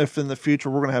wonder if in the future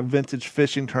we're going to have vintage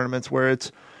fishing tournaments where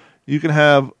you can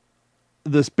have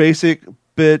this basic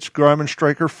bitch Garmin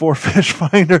Striker 4 fish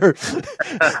finder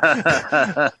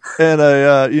and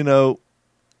a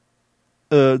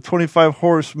 25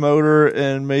 horse motor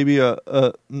and maybe a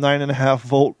 9.5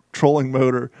 volt trolling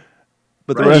motor,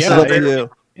 but the rest is up to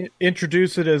you.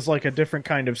 Introduce it as like a different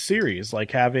kind of series,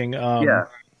 like having no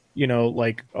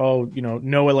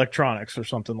electronics or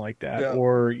something like that. Yeah.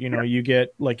 Or, you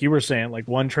get, like you were saying, like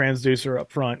one transducer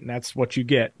up front and that's what you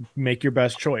get. Make your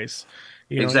best choice.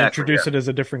 Introduce it as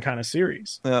a different kind of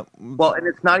series. Yeah. Well, and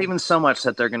it's not even so much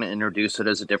that they're going to introduce it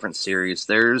as a different series.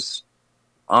 There's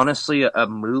honestly a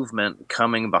movement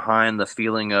coming behind the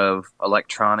feeling of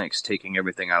electronics taking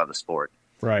everything out of the sport.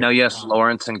 Right. Now, yes,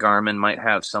 Lawrence and Garmin might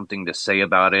have something to say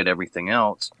about it, everything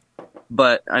else.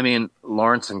 But, I mean,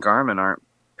 Lawrence and Garmin aren't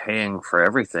paying for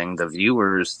everything. The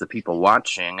viewers, the people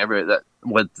watching,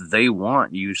 what they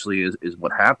want usually is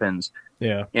what happens.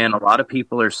 Yeah. And a lot of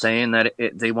people are saying that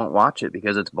they won't watch it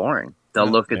because it's boring. They'll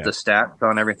look at the stats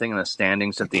on everything and the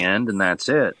standings at the end, and that's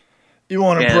it. You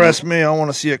want to impress me? I want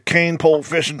to see a cane pole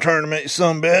fishing tournament, you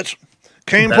son of a bitch.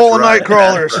 Cane pole and night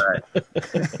crawlers.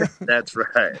 That's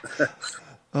right.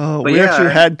 Oh, we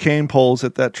actually had cane poles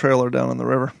at that trailer down on the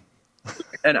river.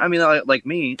 And I mean, like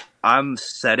me, I'm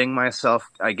setting myself,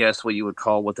 I guess, what you would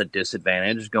call with a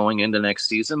disadvantage going into next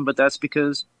season. But that's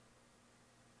because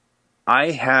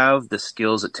I have the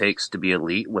skills it takes to be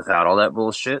elite without all that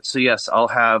bullshit. So yes, I'll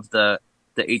have the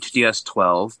HDS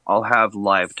 12. I'll have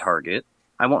live target.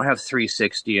 I won't have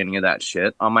 360, any of that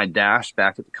shit. On my dash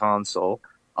back at the console,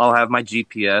 I'll have my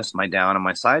GPS, my down, and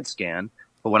my side scan.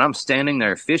 But when I'm standing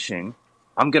there fishing,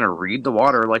 I'm going to read the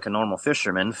water like a normal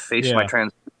fisherman, face my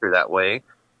transducer that way,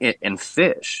 and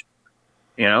fish.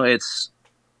 That's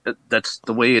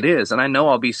the way it is. And I know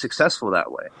I'll be successful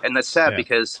that way. And that's sad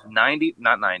because I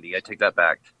take that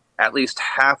back. At least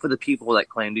half of the people that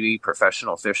claim to be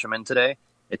professional fishermen today,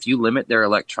 if you limit their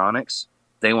electronics,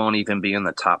 they won't even be in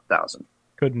the top 1,000.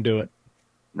 Couldn't do it.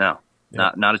 No,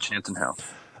 not a chance in hell.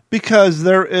 Because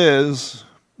there is,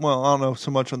 well, I don't know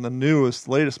so much on the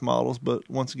latest models, but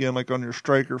once again, like on your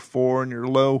Striker 4 and your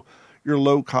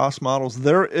low cost models,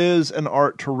 there is an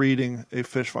art to reading a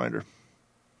fish finder.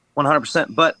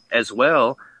 100%. But as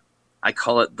well, I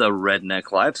call it the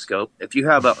redneck live scope. If you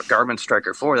have a Garmin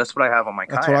Striker 4, that's what I have on my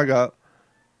kayak. That's what I got.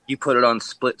 You put it on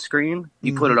split screen,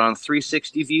 you put it on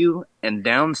 360 view and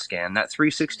down scan. That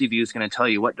 360 view is going to tell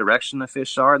you what direction the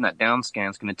fish are, and that down scan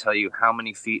is going to tell you how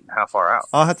many feet and how far out.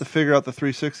 I'll have to figure out the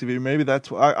 360 view. Maybe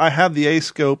that's I have the A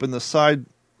scope and the side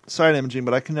imaging,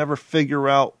 but I can never figure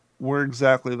out where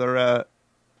exactly they're at.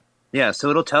 Yeah, so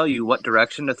it'll tell you what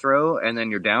direction to throw, and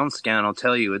then your down scan will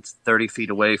tell you it's 30 feet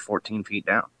away, 14 feet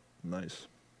down. Nice.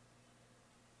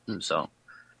 So,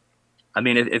 I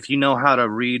mean, if you know how to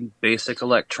read basic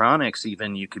electronics,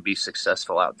 even, you could be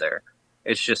successful out there.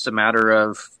 It's just a matter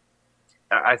of,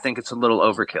 I think it's a little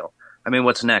overkill. I mean,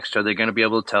 what's next? Are they going to be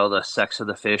able to tell the sex of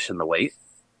the fish and the weight?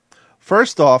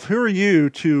 First off, who are you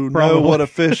to know what a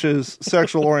fish's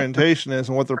sexual orientation is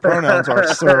and what their pronouns are,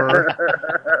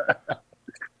 sir?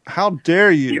 How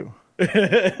dare you?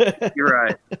 You're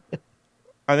right.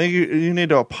 I think you need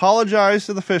to apologize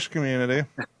to the fish community.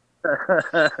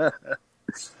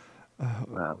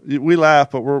 Wow. We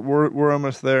laugh, but we're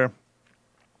almost there.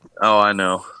 Oh, I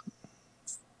know.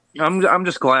 I'm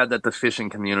just glad that the fishing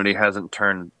community hasn't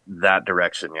turned that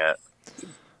direction yet.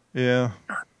 Yeah.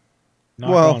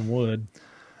 Knock on wood.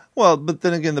 Well, but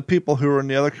then again, the people who are in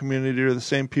the other community are the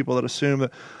same people that assume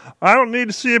that I don't need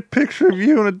to see a picture of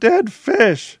you and a dead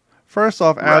fish. First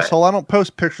off, asshole, I don't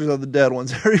post pictures of the dead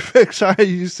ones. Every picture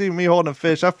you see me holding a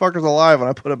fish, that fucker's alive and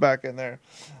I put it back in there.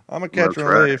 I'm a catch and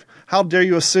leave. How dare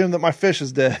you assume that my fish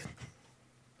is dead?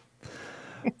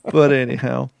 But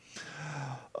anyhow.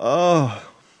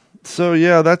 So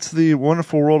yeah, that's the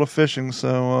wonderful world of fishing.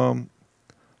 So,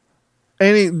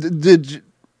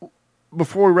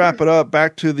 before we wrap it up,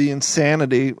 back to the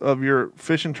insanity of your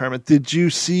fishing tournament, did you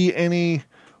see any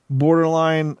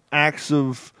borderline acts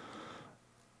of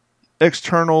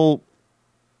external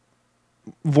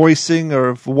voicing or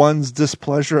of one's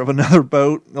displeasure of another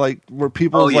boat? Like, were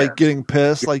people like getting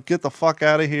pissed, like, get the fuck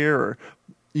out of here, or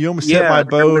you almost hit my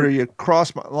boat, or you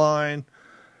crossed my line?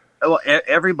 Well,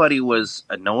 everybody was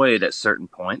annoyed at certain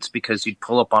points because you'd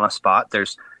pull up on a spot.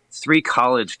 There's 3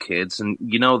 college kids, and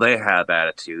you know they have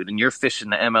attitude, and you're fishing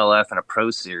the MLF and a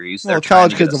pro series. Well,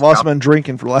 college kids have also been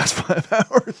drinking for the last 5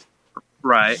 hours.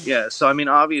 Right, yeah. So, I mean,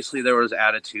 obviously there was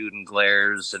attitude and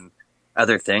glares and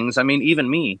other things. I mean, even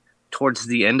me, towards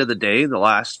the end of the day, the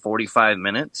last 45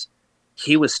 minutes,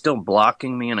 he was still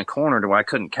blocking me in a corner to where I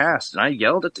couldn't cast, and I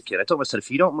yelled at the kid. I told him, I said,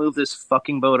 if you don't move this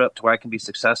fucking boat up to where I can be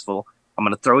successful, I'm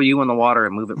going to throw you in the water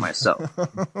and move it myself.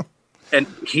 And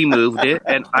he moved it,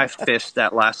 and I fished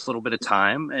that last little bit of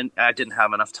time, and I didn't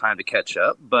have enough time to catch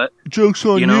up. But joke's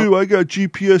on you. I got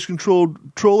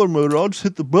GPS-controlled troller motor. I'll just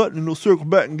hit the button, and it'll circle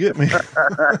back and get me.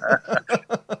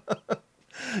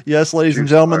 Yes, ladies and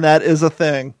gentlemen, that is a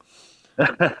thing.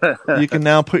 You can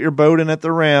now put your boat in at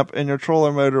the ramp, and your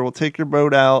troller motor will take your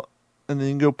boat out, and then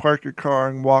you can go park your car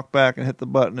and walk back and hit the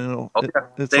button. And it'll. Okay.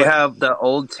 They have the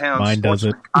Old Town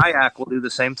Sportsman kayak will do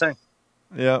the same thing.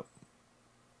 Yep.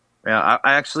 Yeah,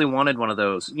 I actually wanted one of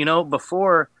those. You know,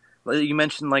 before you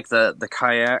mentioned like the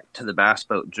kayak to the bass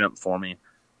boat jump for me,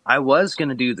 I was going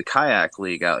to do the kayak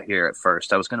league out here at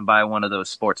first. I was going to buy one of those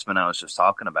Sportsmen I was just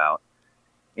talking about,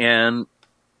 and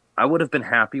I would have been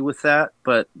happy with that,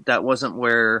 but that wasn't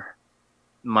where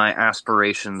my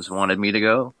aspirations wanted me to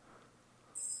go.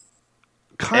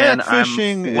 Kayak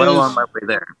fishing I'm well on my way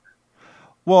there.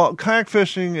 Well, kayak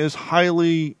fishing is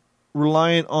highly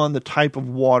reliant on the type of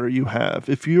water you have.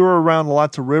 If you're around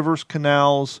lots of rivers,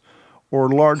 canals, or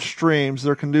large streams,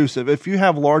 they're conducive. If you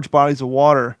have large bodies of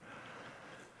water,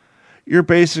 you're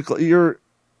basically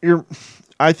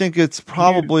I think it's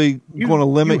probably going to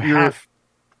limit your.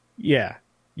 Yeah,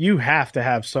 you have to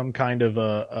have some kind of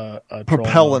a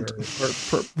propellant.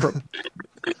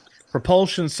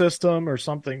 Propulsion system or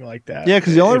something like that. Yeah,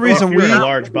 because the only reason a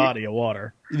large body of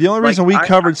water. The only reason we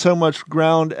covered so much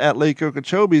ground at Lake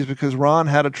Okeechobee is because Ron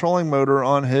had a trolling motor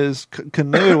on his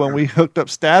canoe, and we hooked up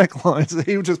static lines. And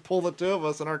he would just pull the two of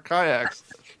us in our kayaks.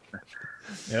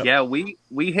 Yep. Yeah, we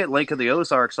hit Lake of the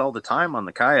Ozarks all the time on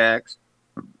the kayaks,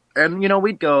 and you know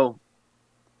we'd go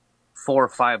 4 or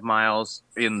 5 miles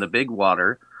in the big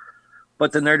water,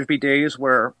 but then there'd be days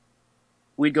where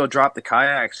we'd go drop the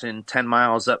kayaks in 10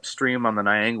 miles upstream on the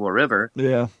Niangua River.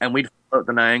 Yeah. And we'd float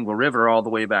the Niangua River all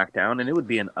the way back down, and it would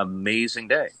be an amazing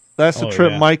day. That's the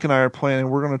trip Mike and I are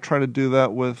planning. We're going to try to do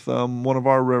that with one of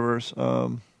our rivers.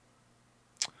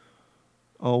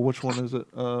 Which one is it?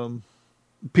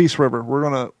 Peace River. We're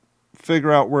going to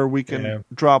figure out where we can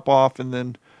drop off, and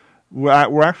then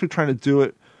we're actually trying to do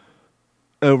it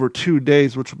over 2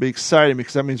 days, which will be exciting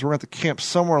because that means we're going to have to camp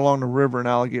somewhere along the river in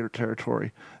alligator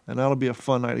territory. And that'll be a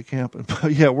fun night of camping.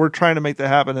 But yeah, we're trying to make that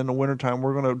happen in the wintertime.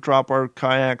 We're going to drop our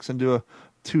kayaks and do a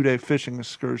 2-day fishing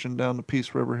excursion down the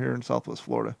Peace River here in Southwest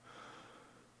Florida.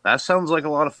 That sounds like a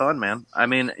lot of fun, man. I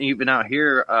mean, even out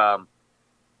here,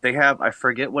 they have, I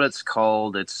forget what it's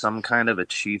called. It's some kind of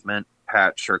achievement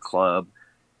patch or club,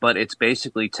 but it's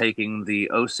basically taking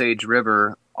the Osage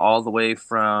River all the way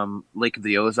from Lake of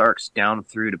the Ozarks down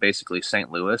through to basically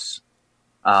St. Louis.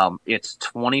 It's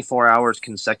 24 hours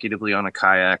consecutively on a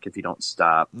kayak if you don't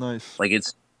stop. Nice. Like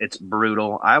it's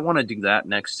brutal. I want to do that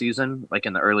next season, like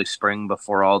in the early spring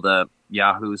before all the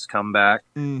yahoos come back.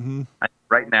 Mm-hmm.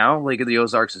 Right now, Lake of the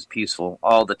Ozarks is peaceful.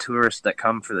 All the tourists that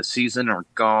come for the season are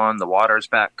gone. The water's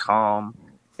back calm.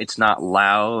 It's not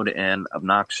loud and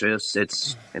obnoxious.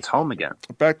 It's home again.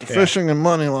 Back to fishing and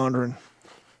money laundering.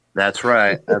 That's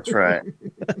right. That's right.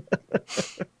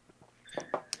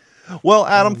 Well,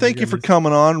 Adam, thank you for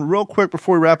coming on. Real quick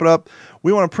before we wrap it up,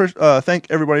 we want to thank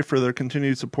everybody for their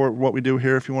continued support of what we do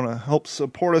here. If you want to help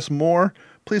support us more,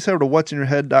 please head over to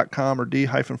what'sinyourhead.com or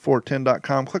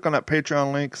d-410.com. Click on that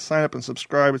Patreon link, sign up and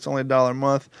subscribe. It's only $1 a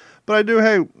month. But I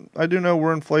do know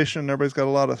we're inflation. Everybody's got a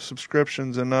lot of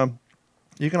subscriptions. And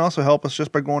you can also help us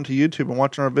just by going to YouTube and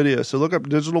watching our videos. So look up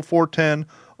Digital 410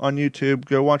 on YouTube.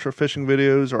 Go watch our fishing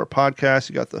videos or our podcast.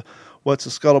 You got the What's the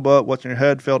Scuttlebutt, What's in Your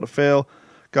Head, Fail to Fail.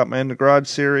 Got my In the Garage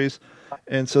series.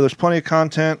 And so there's plenty of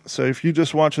content. So if you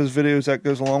just watch those videos, that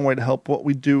goes a long way to help what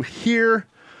we do here.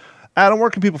 Adam, where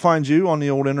can people find you on the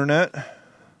old internet?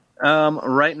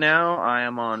 Right now, I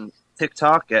am on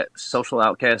TikTok at Social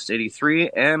Outcast 83,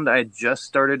 and I just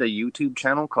started a YouTube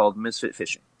channel called Misfit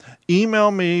Fishing.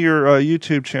 Email me your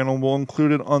YouTube channel. We'll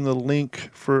include it on the link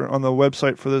on the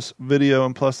website for this video,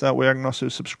 and plus that way I can also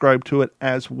subscribe to it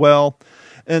as well.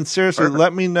 And seriously, Perfect.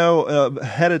 Let me know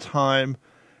ahead of time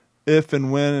if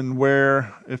and when and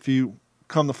where, if you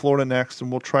come to Florida next,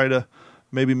 and we'll try to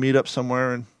maybe meet up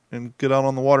somewhere and get out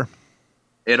on the water.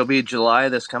 It'll be July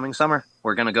this coming summer.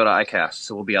 We're going to go to ICAST,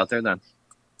 so we'll be out there then.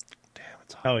 Damn,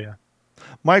 it's hot. Hell yeah.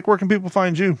 Mike, where can people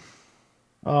find you?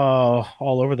 All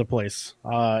over the place.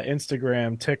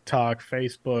 Instagram, TikTok,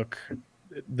 Facebook,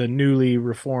 the newly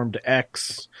reformed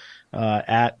X,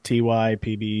 at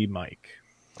TYPB Mike.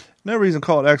 No reason to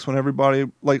call it X when everybody,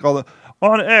 like all the,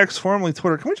 on X, formerly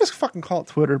Twitter. Can we just fucking call it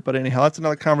Twitter? But anyhow, that's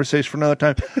another conversation for another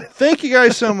time. Thank you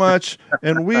guys so much,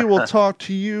 and we will talk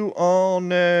to you all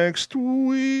next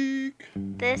week.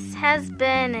 This has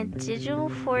been a Digital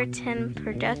 410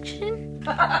 production.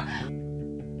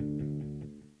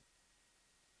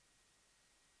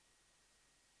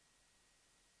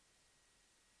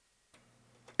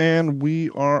 And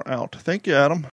we are out. Thank you, Adam.